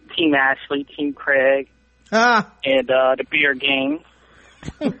 Team Ashley, Team Craig, and the Beer Gang.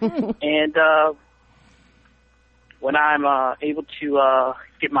 And when I'm able to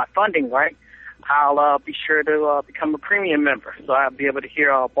get my funding right, I'll be sure to become a premium member, so I'll be able to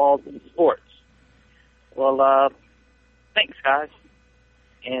hear Balls in Sports. Well, thanks, guys.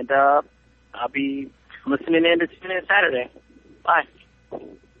 And I'll be listening in to tune in Saturday. Bye.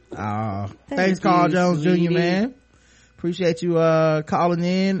 Thanks, Carl Jones Jr., man. Appreciate you calling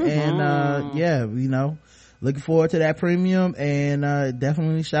in, and looking forward to that premium, and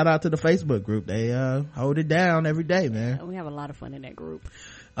definitely shout out to the Facebook group. They hold it down every day, man. We have a lot of fun in that group.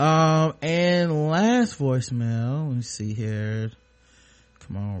 And last voicemail, let me see here.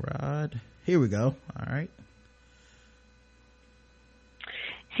 Come on, Rod. Here we go. All right.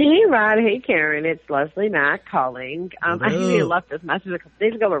 Hey, Rod. Hey, Karen. It's Leslie Mack calling. I actually left this message a couple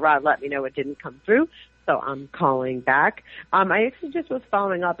days ago, but Rod let me know it didn't come through, so I'm calling back. I actually just was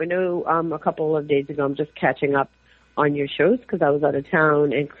following up. I know a couple of days ago I'm just catching up on your shows because I was out of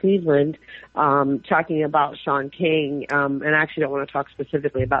town in Cleveland talking about Shaun King, and I actually don't want to talk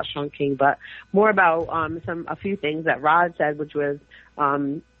specifically about Shaun King, but more about a few things that Rod said, which was,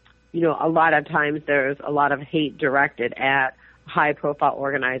 a lot of times there's a lot of hate directed at high-profile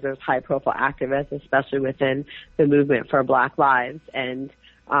organizers, high-profile activists, especially within the movement for Black Lives. And,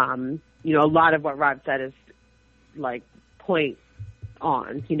 a lot of what Rod said is, like, point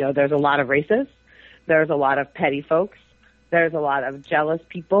on. There's a lot of racists. There's a lot of petty folks. There's a lot of jealous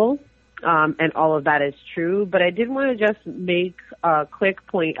people. And all of that is true. But I did want to just make a quick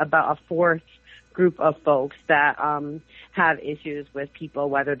point about a fourth group of folks that have issues with people,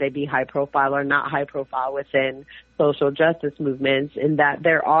 whether they be high profile or not high profile within social justice movements, in that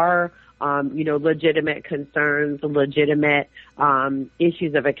there are legitimate concerns, legitimate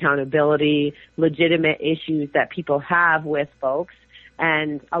issues of accountability, legitimate issues that people have with folks.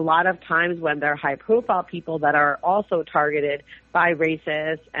 And a lot of times when they're high profile people that are also targeted by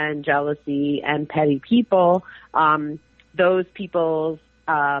racist and jealousy and petty people, those people's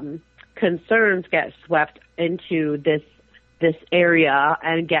concerns get swept into this area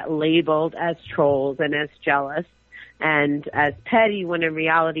and get labeled as trolls and as jealous and as petty, when in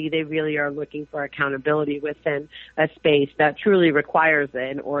reality they really are looking for accountability within a space that truly requires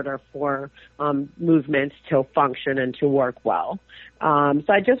it in order for movements to function and to work well. So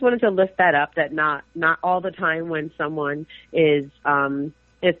I just wanted to lift that up, that not all the time when someone is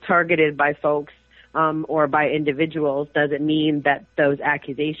targeted by folks or by individuals doesn't mean that those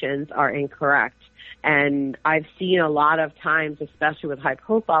accusations are incorrect. And I've seen a lot of times, especially with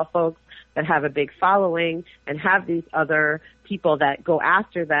high-profile folks that have a big following and have these other people that go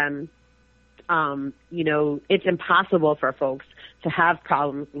after them, it's impossible for folks to have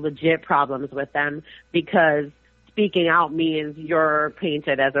problems, legit problems with them, because speaking out means you're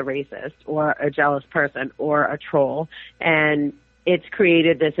painted as a racist or a jealous person or a troll. And it's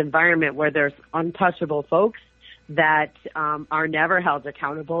created this environment where there's untouchable folks that are never held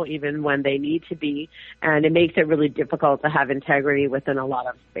accountable, even when they need to be, and it makes it really difficult to have integrity within a lot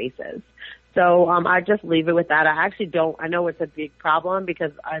of spaces. So I just leave it with that. I know it's a big problem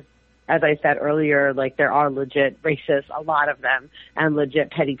because, as I said earlier, like, there are legit racists, a lot of them, and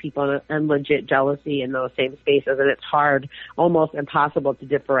legit petty people and legit jealousy in those same spaces, and it's hard, almost impossible to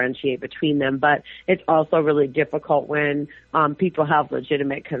differentiate between them. But it's also really difficult when people have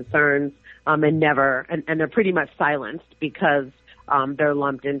legitimate concerns and they're pretty much silenced because they're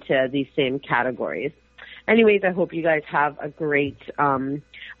lumped into these same categories. Anyways, I hope you guys have a great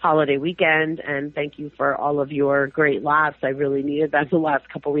holiday weekend, and thank you for all of your great laughs. I really needed that the last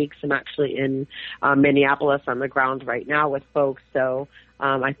couple of weeks. I'm actually in Minneapolis on the ground right now with folks, so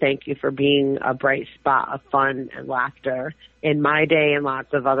I thank you for being a bright spot of fun and laughter in my day and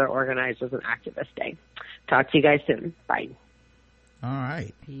lots of other organizers and activists' day. Talk to you guys soon. Bye. All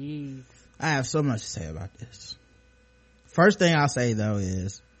right. Peace. I have so much to say about this. First thing I'll say, though,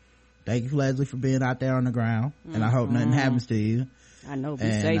 is thank you, Leslie, for being out there on the ground, and I hope nothing happens to you. I know, be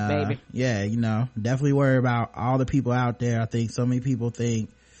safe, baby. Yeah, definitely worry about all the people out there. I think so many people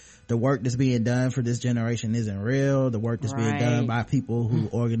think the work that's being done for this generation isn't real. The work that's being done by people who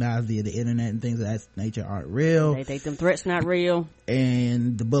organize via the internet and things of that nature aren't real. They think them threats not real.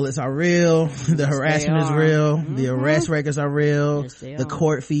 And the bullets are real. The harassment is real. The arrest records are real. Yes, the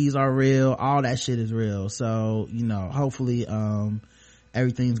court fees are real. All that shit is real. So, hopefully,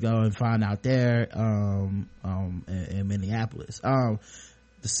 everything's going fine out there, in Minneapolis. The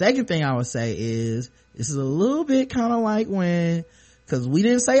second thing I would say is, this is a little bit kind of like when, cause we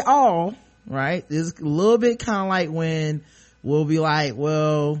didn't say all, right? It's a little bit kind of like when we'll be like,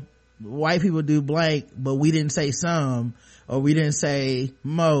 well, white people do blank, but we didn't say some, or we didn't say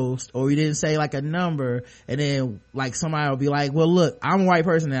most, or we didn't say like a number, and then like somebody will be like, well, look, I'm a white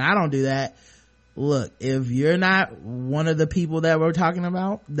person and I don't do that. Look, if you're not one of the people that we're talking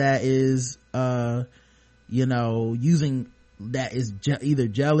about that is using that is either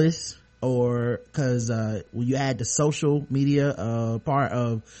jealous or because when you add the social media part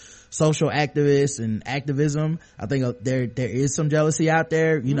of social activists and activism, I think there is some jealousy out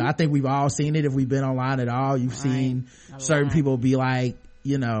there. I think we've all seen it. If we've been online at all, you've seen certain people be like,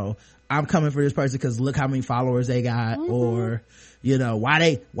 I'm coming for this person because look how many followers they got, or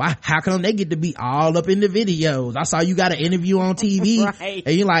how come they get to be all up in the videos? I saw you got an interview on TV, right.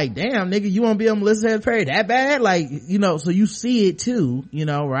 And you're like, damn, nigga, you won't be on Melissa Harris Perry that bad? Like, so you see it too,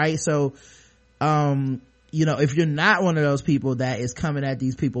 right? So, if you're not one of those people that is coming at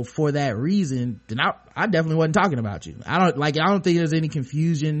these people for that reason, then I definitely wasn't talking about you. I don't think there's any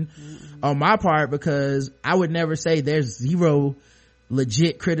confusion on my part, because I would never say there's zero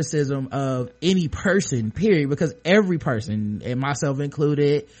legit criticism of any person, period, because every person, and myself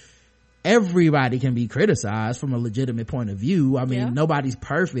included, everybody can be criticized from a legitimate point of view. I mean, nobody's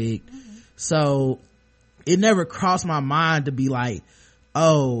perfect. So it never crossed my mind to be like,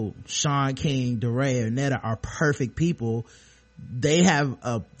 oh, Shaun King, DeRay, or Netta are perfect people. They have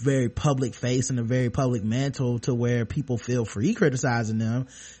a very public face and a very public mantle to where people feel free criticizing them.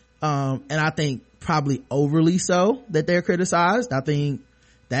 And I think probably overly so that they're criticized. I think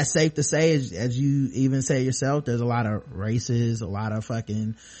that's safe to say, as you even say yourself, there's a lot of racists, a lot of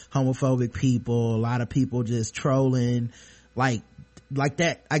fucking homophobic people, a lot of people just trolling like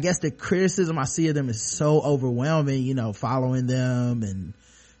that. I guess the criticism I see of them is so overwhelming, following them and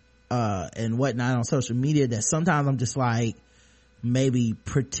whatnot on social media, that sometimes I'm just like maybe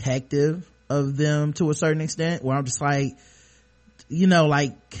protective of them to a certain extent, where I'm just like, does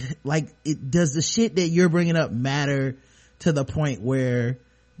the shit that you're bringing up matter to the point where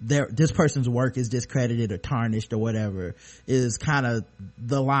this person's work is discredited or tarnished or whatever is kind of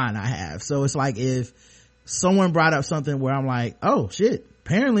the line I have. So it's like if someone brought up something where I'm like, oh shit,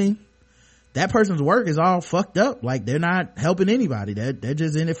 apparently that person's work is all fucked up, like they're not helping anybody, they're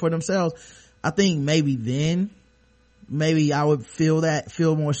just in it for themselves, I think maybe I would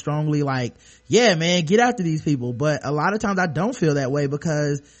feel more strongly like, yeah man, get after these people. But a lot of times I don't feel that way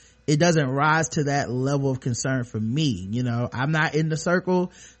because it doesn't rise to that level of concern for me. You know, I'm not in the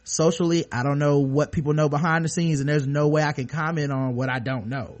circle socially. I don't know what people know behind the scenes, and there's no way I can comment on what I don't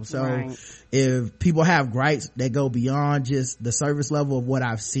know. So right. If people have gripes that go beyond just the surface level of what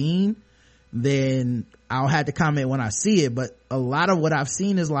I've seen, then I'll have to comment when I see it. But a lot of what I've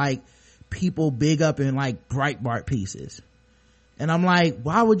seen is like people big up in like Breitbart pieces, and I'm like,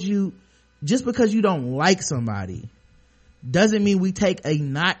 why would you, just because you don't like somebody doesn't mean we take a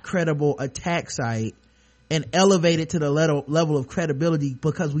not credible attack site and elevate it to the level of credibility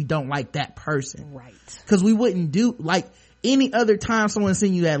because we don't like that person. Right. Because we wouldn't do, like, any other time someone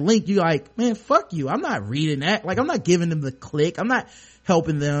send you that link, you're like, man, fuck you, I'm not reading that. Like, I'm not giving them the click, I'm not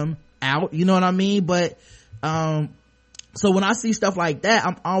helping them out, you know what I mean? But so when I see stuff like that,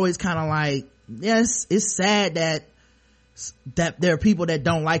 I'm always kind of like, yes, it's sad that there are people that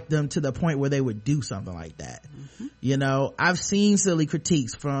don't like them to the point where they would do something like that. Mm-hmm. You know, I've seen silly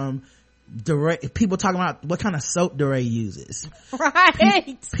critiques from people talking about what kind of soap DeRay uses.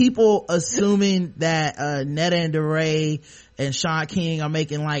 Right. People assuming that Netta and DeRay and Sean King are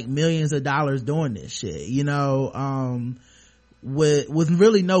making like millions of dollars doing this shit, you know, with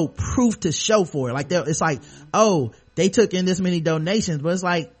really no proof to show for it. Like, it's like, oh, they took in this many donations, but it's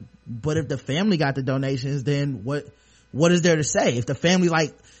like, but if the family got the donations, then what is there to say? If the family's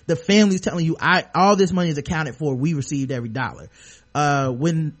telling you, all this money is accounted for, we received every dollar.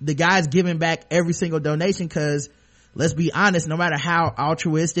 When the guy's giving back every single donation, cause let's be honest, no matter how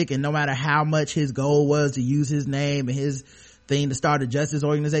altruistic and no matter how much his goal was to use his name and his thing to start a justice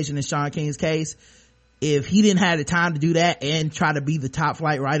organization in Sean King's case, if he didn't have the time to do that and try to be the top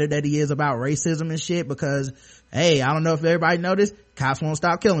flight writer that he is about racism and shit, because hey, I don't know if everybody noticed, cops won't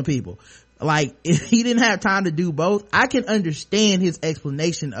stop killing people. Like, if he didn't have time to do both, I can understand his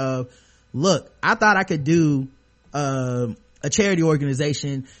explanation of, look, I thought I could do a charity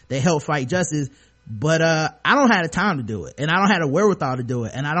organization that helped fight justice, but I don't have the time to do it, and I don't have the wherewithal to do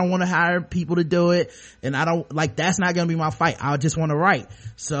it, and I don't want to hire people to do it, and I don't, like, that's not gonna be my fight. I just want to write.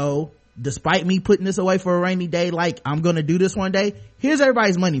 So despite me putting this away for a rainy day, like, I'm gonna do this one day, here's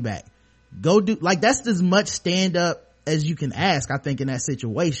everybody's money back. Go do, like, that's as much stand up as you can ask, I think, in that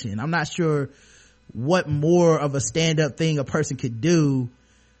situation. I'm not sure what more of a stand-up thing a person could do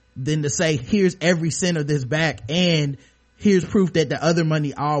than to say, here's every cent of this back and here's proof that the other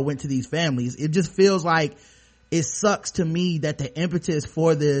money all went to these families. It just feels like it sucks to me that the impetus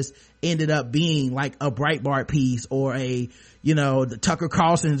for this ended up being like a Breitbart piece or a, you know, the Tucker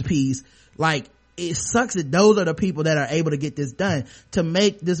Carlson's piece. Like, it sucks that those are the people that are able to get this done. To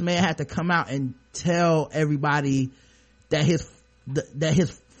make this man have to come out and tell everybody that his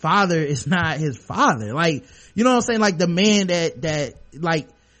father is not his father. Like, you know what I'm saying? Like, the man that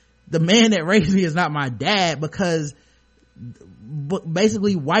raised me is not my dad, because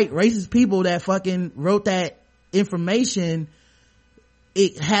basically white racist people that fucking wrote that information,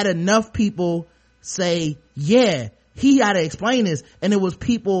 it had enough people say, yeah, he gotta explain this. And it was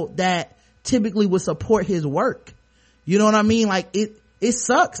people that typically would support his work. You know what I mean? Like, it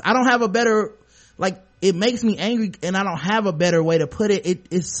sucks. I don't have a better, like, it makes me angry, and I don't have a better way to put it.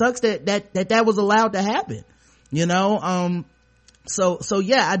 It sucks that was allowed to happen, you know? So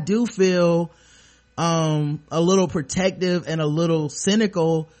yeah, I do feel a little protective and a little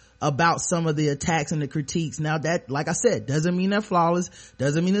cynical about some of the attacks and the critiques. Now, that, like I said, doesn't mean they're flawless,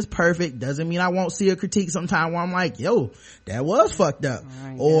 doesn't mean it's perfect, doesn't mean I won't see a critique sometime where I'm like, yo, that was fucked up,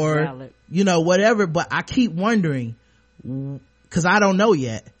 right, or you know, whatever. But I keep wondering, because I don't know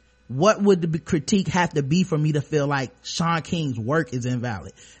yet, what would the critique have to be for me to feel like Sean King's work is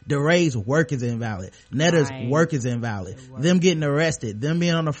invalid, DeRay's work is invalid, Netta's work is invalid, them getting arrested, them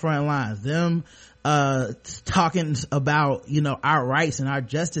being on the front lines, them talking about, you know, our rights and our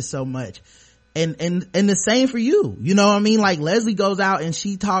justice so much, and the same for you, you know what I mean? Like, Leslie goes out and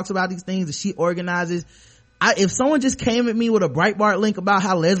she talks about these things and she organizes. If someone just came at me with a Breitbart link about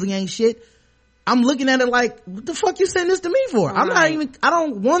how Leslie ain't shit, I'm looking at it like, what the fuck you sending this to me for? Right. I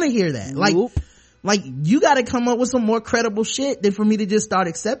don't want to hear that. Nope. Like you gotta come up with some more credible shit than for me to just start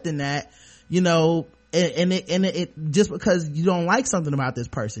accepting that, you know, and it just because you don't like something about this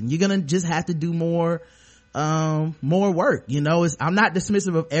person, you're gonna just have to do more work, you know. I'm not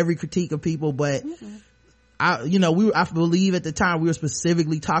dismissive of every critique of people, but I believe at the time we were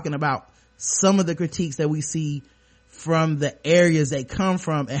specifically talking about some of the critiques that we see from the areas they come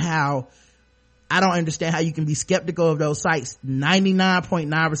from, and how I don't understand how you can be skeptical of those sites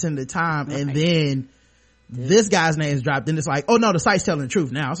 99.9% of the time, right. And then this guy's name is dropped, and it's like, oh no, the site's telling the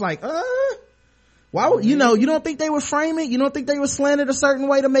truth now. It's like, why would, you don't think they would frame it? You don't think they would slant it a certain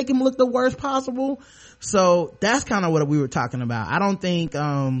way to make him look the worst possible? So that's kind of what we were talking about. I don't think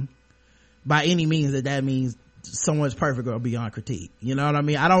by any means that means someone's perfect or beyond critique. You know what I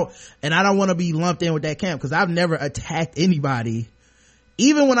mean? I don't want to be lumped in with that camp, because I've never attacked anybody.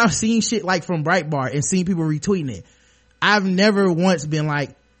 Even when I've seen shit like from Breitbart and seen people retweeting it, I've never once been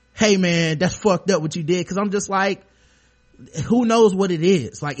like, hey man, that's fucked up what you did. Because I'm just like, who knows what it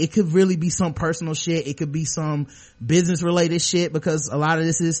is? Like, it could really be some personal shit, it could be some business related shit, because a lot of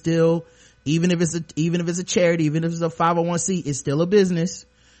this is still, even if it's a charity, even if it's a 501c, it's still a business.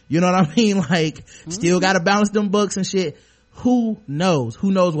 You know what I mean? Like, still gotta balance them books and shit. Who knows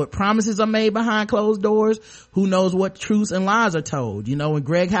what promises are made behind closed doors? Who knows what truths and lies are told? When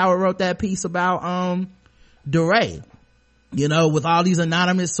Greg Howard wrote that piece about DeRay, with all these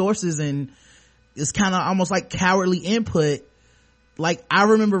anonymous sources, and it's kind of almost like cowardly input. Like, I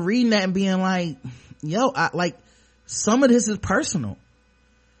remember reading that and being like, some of this is personal.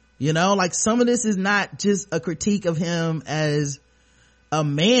 Like, some of this is not just a critique of him as a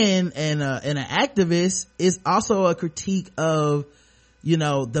man and an activist. Is also a critique of,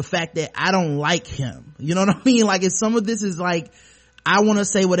 the fact that I don't like him. You know what I mean? Like, if some of this is like, I want to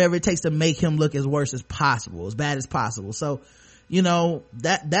say whatever it takes to make him look as worse as possible, as bad as possible. So,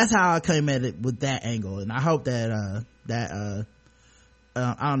 that's how I came at it with that angle. And I hope that, I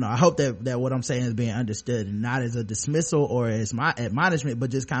don't know, I hope that what I'm saying is being understood, and not as a dismissal or as my admonishment, but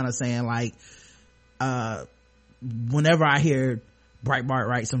just kind of saying like, whenever I hear Breitbart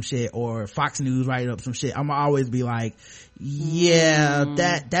write some shit or Fox News write up some shit, I'm gonna always be like, yeah,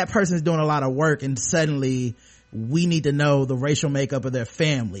 that person's doing a lot of work, and suddenly we need to know the racial makeup of their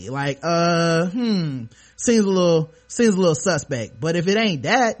family. Like, seems a little suspect. But if it ain't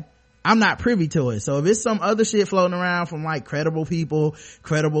that, I'm not privy to it. So if it's some other shit floating around from like credible people,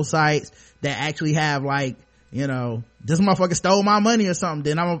 credible sites that actually have like, this motherfucker stole my money or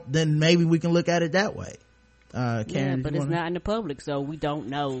something, then maybe we can look at it that way. Karen, but it's not in the public, so we don't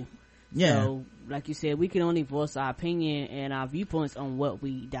know. Yeah. So, like you said, we can only voice our opinion and our viewpoints on what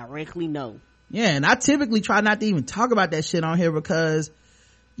we directly know. Yeah, and I typically try not to even talk about that shit on here, because,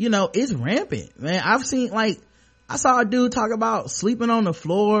 it's rampant, man. I've seen, like, I saw a dude talk about sleeping on the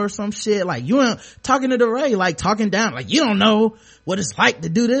floor or some shit, like, you ain't talking to DeRay, like, talking down, like, you don't know what it's like to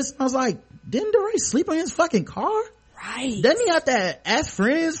do this. I was like, didn't DeRay sleep in his fucking car? Right. Doesn't he have to ask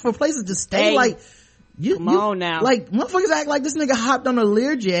friends for places to stay? Hey. Like, Come on now. Like, motherfuckers act like this nigga hopped on a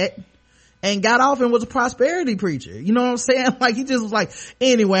Learjet and got off and was a prosperity preacher. You know what I'm saying? Like, he just was like,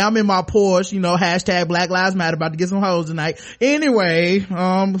 anyway, I'm in my Porsche, hashtag Black Lives Matter, about to get some hoes tonight. Anyway,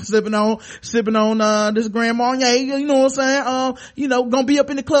 sipping on this Grand Marnier, you know what I'm saying? Gonna be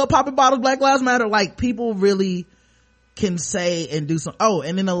up in the club popping bottles, Black Lives Matter. Like, people really can say and do some. Oh,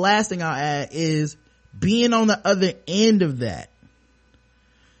 and then the last thing I'll add is being on the other end of that,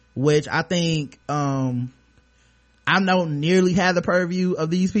 which I think I don't nearly have the purview of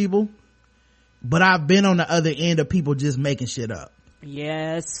these people, but I've been on the other end of people just making shit up.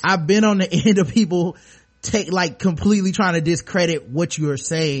 Yes, I've been on the end of people completely trying to discredit what you are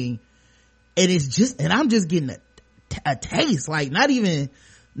saying, and I'm just getting a taste, like nothing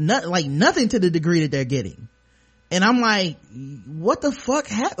to the degree that they're getting, and I'm like, what the fuck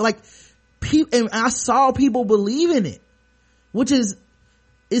happened? Like, and I saw people believe in it, which is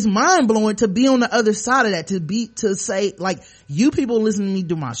mind-blowing, to be on the other side of that, to say, like, you people listening to me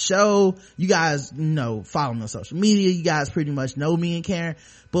do my show, you guys follow me on social media, you guys pretty much know me and Karen,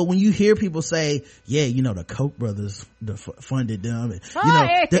 but when you hear people say, yeah, the Koch brothers funded them, and,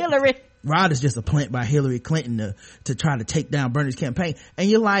 Hillary Rod is just a plant by Hillary Clinton to try to take down Bernie's campaign, and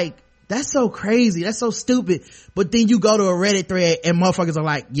you're like, that's so crazy, that's so stupid. But then you go to a Reddit thread and motherfuckers are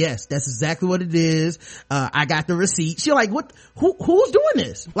like, yes, that's exactly what it is, I got the receipts. You're like, what, who's doing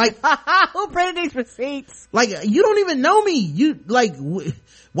this? Like, who printed these receipts? Like, you don't even know me. You like,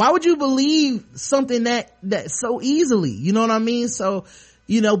 why would you believe something that so easily? You know what I mean? So,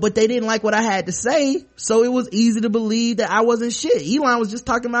 but they didn't like what I had to say, so it was easy to believe that I wasn't shit. Elon was just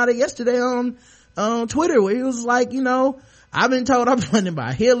talking about it yesterday on Twitter, where he was like, I've been told I'm funded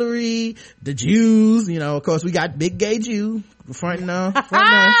by Hillary, the Jews, of course we got big gay Jew front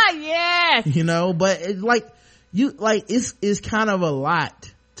yes. But it's kind of a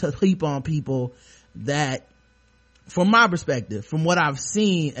lot to heap on people that, from my perspective, from what I've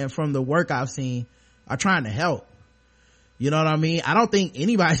seen and from the work I've seen, are trying to help. You know what I mean? I don't think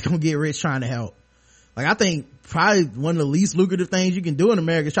anybody's gonna get rich trying to help. Like, I think probably one of the least lucrative things you can do in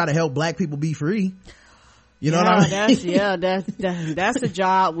America is try to help black people be free. You know what I mean? That's a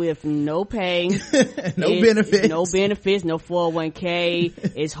job with no pay, no benefits, no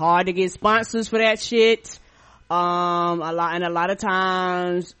 401k. It's hard to get sponsors for that shit. A lot of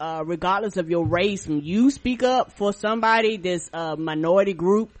times, regardless of your race, when you speak up for somebody that's a minority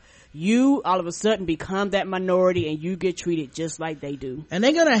group, you all of a sudden become that minority and you get treated just like they do. And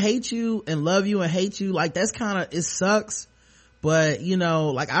they're gonna hate you and love you and hate you. Like, that's kind of, it sucks. But, you know,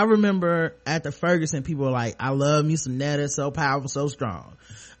 like, I remember at the Ferguson, people were like, I love me some Netta, so powerful, so strong.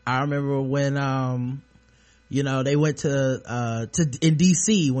 I remember when, you know, they went to in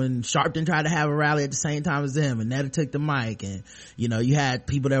DC when Sharpton tried to have a rally at the same time as them, and Netta took the mic, and, you know, you had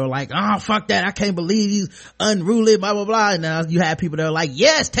people that were like, oh, fuck that, I can't believe he's unruly, blah, blah, blah. And now you had people that were like,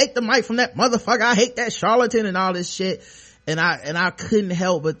 yes, take the mic from that motherfucker, I hate that charlatan and all this shit. And I couldn't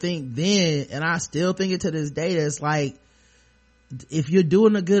help but think then, and I still think it to this day, that it's like, if you're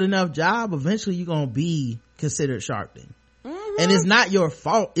doing a good enough job, eventually you're gonna be considered Sharpton. And it's not your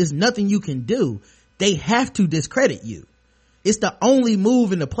fault. It's nothing you can do. They have to discredit you. It's the only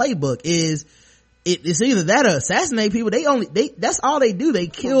move in the playbook. It's either that or assassinate people. That's all they do. They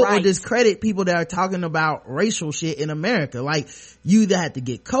kill or discredit people that are talking about racial shit in America. Like, you either have to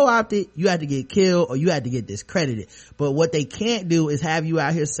get co-opted, you have to get killed, or you have to get discredited. But what they can't do is have you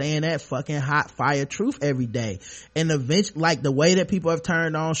out here saying that fucking hot fire truth every day. And eventually, like, the way that people have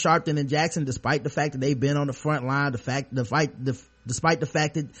turned on Sharpton and Jackson, despite the fact that they've been on the front line, despite the fact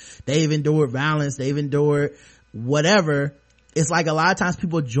that they've endured violence, they've endured whatever, it's like a lot of times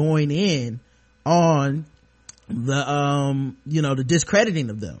people join in on the you know, the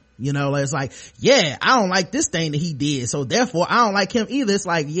discrediting of them. You know, it's like, yeah, I don't like this thing that he did, so therefore I don't like him either. It's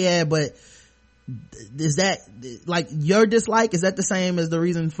like, yeah, but is that, like, your dislike, is that the same as the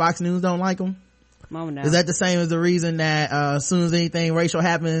reason Fox News don't like him? Is that the same as the reason that as soon as anything racial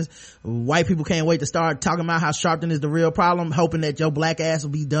happens, white people can't wait to start talking about how Sharpton is the real problem, hoping that your black ass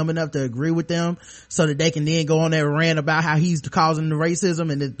will be dumb enough to agree with them so that they can then go on there and rant about how he's causing the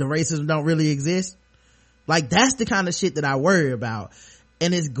racism and that the racism don't really exist? Like, that's the kind of shit that I worry about.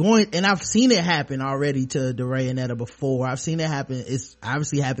 And and I've seen it happen already to DeRay and Netta before. I've seen it happen. It's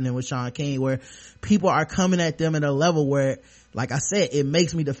obviously happening with Sean King, where people are coming at them at a level where, like I said, it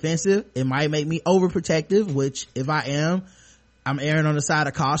makes me defensive. It might make me overprotective, which if I am, I'm erring on the side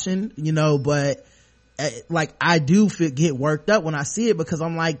of caution, you know, but like, I do get worked up when I see it, because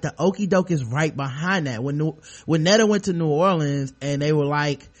I'm like, the okie doke is right behind that. When Netta went to New Orleans and they were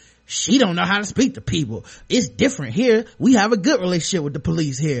like, she don't know how to speak to people, it's different here, we have a good relationship with the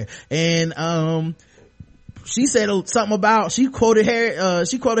police here. And she said something about, she quoted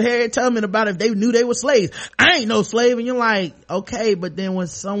Harriet Tubman about if they knew they were slaves. I ain't no slave. And you're like, okay, but then when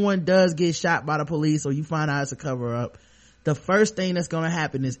someone does get shot by the police, or you find out it's a cover up, the first thing that's gonna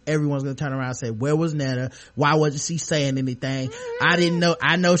happen is everyone's gonna turn around and say, where was Netta? Why wasn't she saying anything? I didn't know.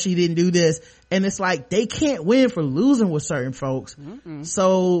 I know she didn't do this. And it's like, they can't win for losing with certain folks.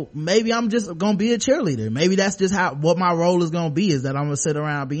 So maybe I'm just gonna be a cheerleader. Maybe that's just what my role is gonna be, is that I'm gonna sit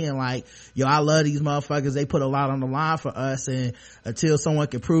around being like, yo, I love these motherfuckers, they put a lot on the line for us, and until someone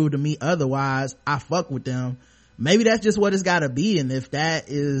can prove to me otherwise, I fuck with them. Maybe that's just what it's gotta be. And if that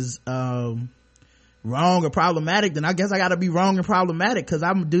is wrong or problematic, then I guess I gotta be wrong and problematic, because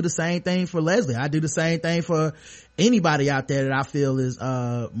I'm gonna do the same thing for Leslie. I do the same thing for anybody out there that I feel is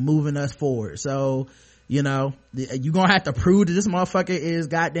moving us forward. So, you know, you're gonna have to prove that this motherfucker is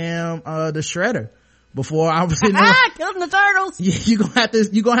goddamn the shredder before I was in there. Killing the turtles. You're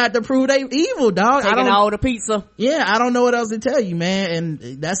gonna have to prove they evil, dog. Taking all the pizza. Yeah, I don't know what else to tell you, man. And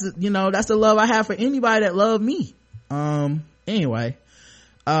that's, you know, that's the love I have for anybody that love me. Anyway,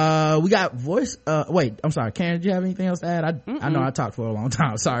 we got voice, wait, I'm sorry, Karen, did you have anything else to add? I know I talked for a long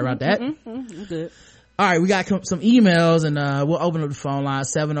time, sorry about that. I'm good. All right, we got some emails, and we'll open up the phone line,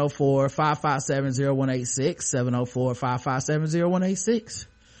 704-557-0186,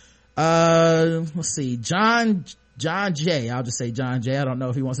 704-557-0186. Let's see, John J, I'll just say John J, I don't know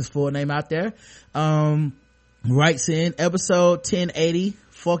if he wants his full name out there, writes in episode 1080,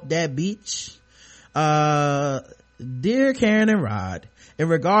 fuck that beach. Dear Karen and Rod, in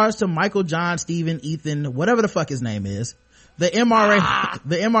regards to Michael, John, Stephen, Ethan, whatever the fuck his name is, the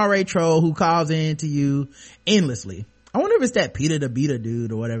MRA troll who calls in to you endlessly. I wonder if it's that Peter the Beater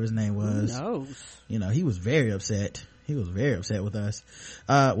dude or whatever his name was. Who knows? You know, he was very upset. He was very upset with us.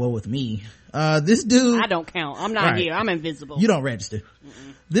 Well, with me. This dude, I don't count. I'm not here. I'm invisible. You don't register.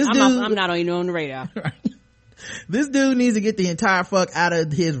 This dude, I'm not even on the radar. Right. This dude needs to get the entire fuck out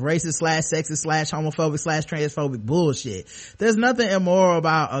of his racist / sexist / homophobic / transphobic bullshit. There's nothing immoral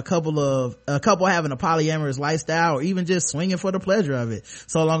about a couple having a polyamorous lifestyle or even just swinging for the pleasure of it,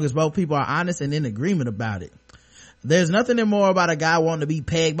 so long as both people are honest and in agreement about it. There's nothing immoral about a guy wanting to be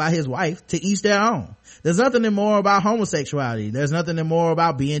pegged by his wife. To each their own. There's nothing immoral about homosexuality. There's nothing immoral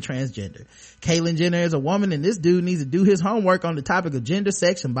about being transgender. Caitlyn Jenner is a woman, and this dude needs to do his homework on the topic of gender,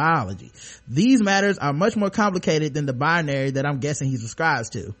 sex, and biology. These matters are much more complicated than the binary that I'm guessing he subscribes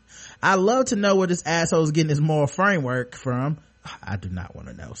to. I'd love to know where this asshole is getting his moral framework from. I do not want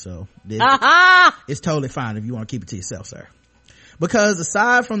to know, so it's totally fine if you want to keep it to yourself, sir. Because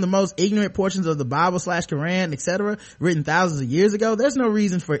aside from the most ignorant portions of the Bible / Quran, etc., written thousands of years ago, there's no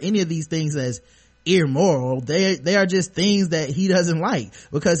reason for any of these things as immoral. They are just things that he doesn't like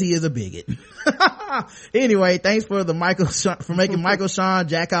because he is a bigot. Anyway, thanks for making Michael Sean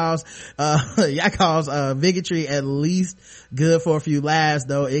Yakov's bigotry at least good for a few laughs,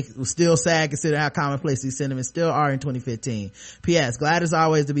 though it was still sad considering how commonplace these sentiments still are in 2015. P.S. Glad as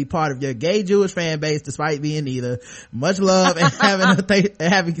always to be part of your gay Jewish fan base despite being neither. Much love and having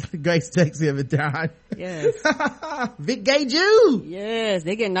a great Thanksgiving time. Yes. Big gay Jew. Yes,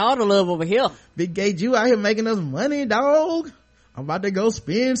 they getting all the love over here. Big gay Jew out here making us money, dog. I'm about to go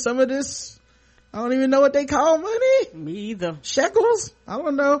spend some of this. I don't even know what they call money. Me either. Shekels? I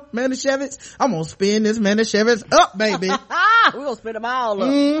don't know. Manischewitz. I'm gonna spend this Manischewitz up, baby. We're gonna spend them all up.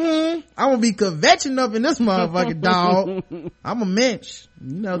 I'm gonna be kvetching up in this motherfucking dog. I'm a mensch.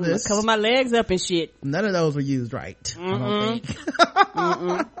 You know this. Cover my legs up and shit. None of those were used right. I don't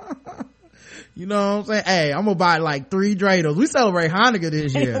think. You know what I'm saying? Hey, I'm gonna buy like 3 dreidels. We celebrate Hanukkah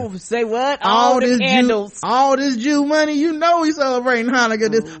this year. Say what? All the candles. All this Jew money, you know we celebrating Hanukkah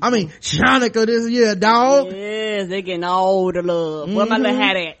this year, dog. Yes, they getting all the love. Where my little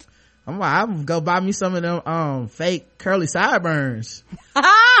hat at? I'm gonna go buy me some of them fake curly sideburns.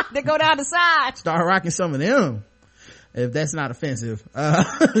 They go down the side. Start rocking some of them. If that's not offensive.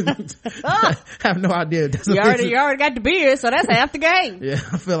 I have no idea if that's offensive. You already got the beard, so that's half the game. Yeah,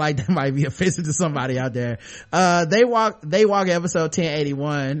 I feel like that might be offensive to somebody out there. They walk episode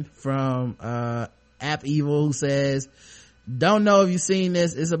 1081 from App Evil, who says, don't know if you've seen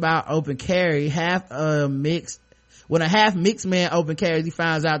this. It's about open carry. When a half mixed man open carries, he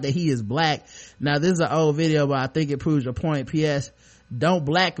finds out that he is black. Now this is an old video, but I think it proves your point. P.S. Don't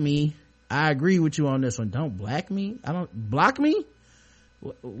black me. I agree with you on this one. Don't black me. Block me.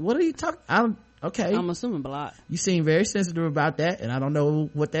 What are you talking? Okay. I'm assuming block. You seem very sensitive about that, and I don't know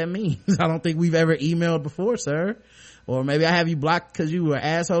what that means. I don't think we've ever emailed before, sir. Or maybe I have you blocked because you were an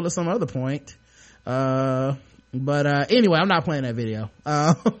asshole at some other point. But anyway, I'm not playing that video.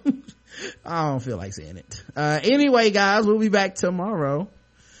 I don't feel like seeing it. Anyway, guys, we'll be back tomorrow.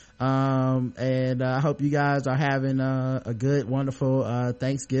 And I hope you guys are having a good, wonderful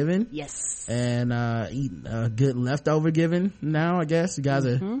Thanksgiving. Yes. And eating a good leftover giving now, I guess. You guys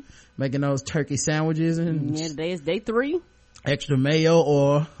are making those turkey sandwiches, and today is day 3. Extra mayo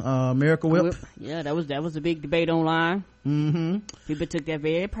or Miracle Whip. Yeah, that was a big debate online. People took that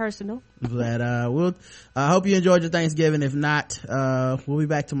very personal. But I hope you enjoyed your Thanksgiving. If not, we'll be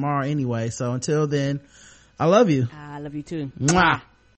back tomorrow anyway. So until then, I love you. I love you too. Mwah.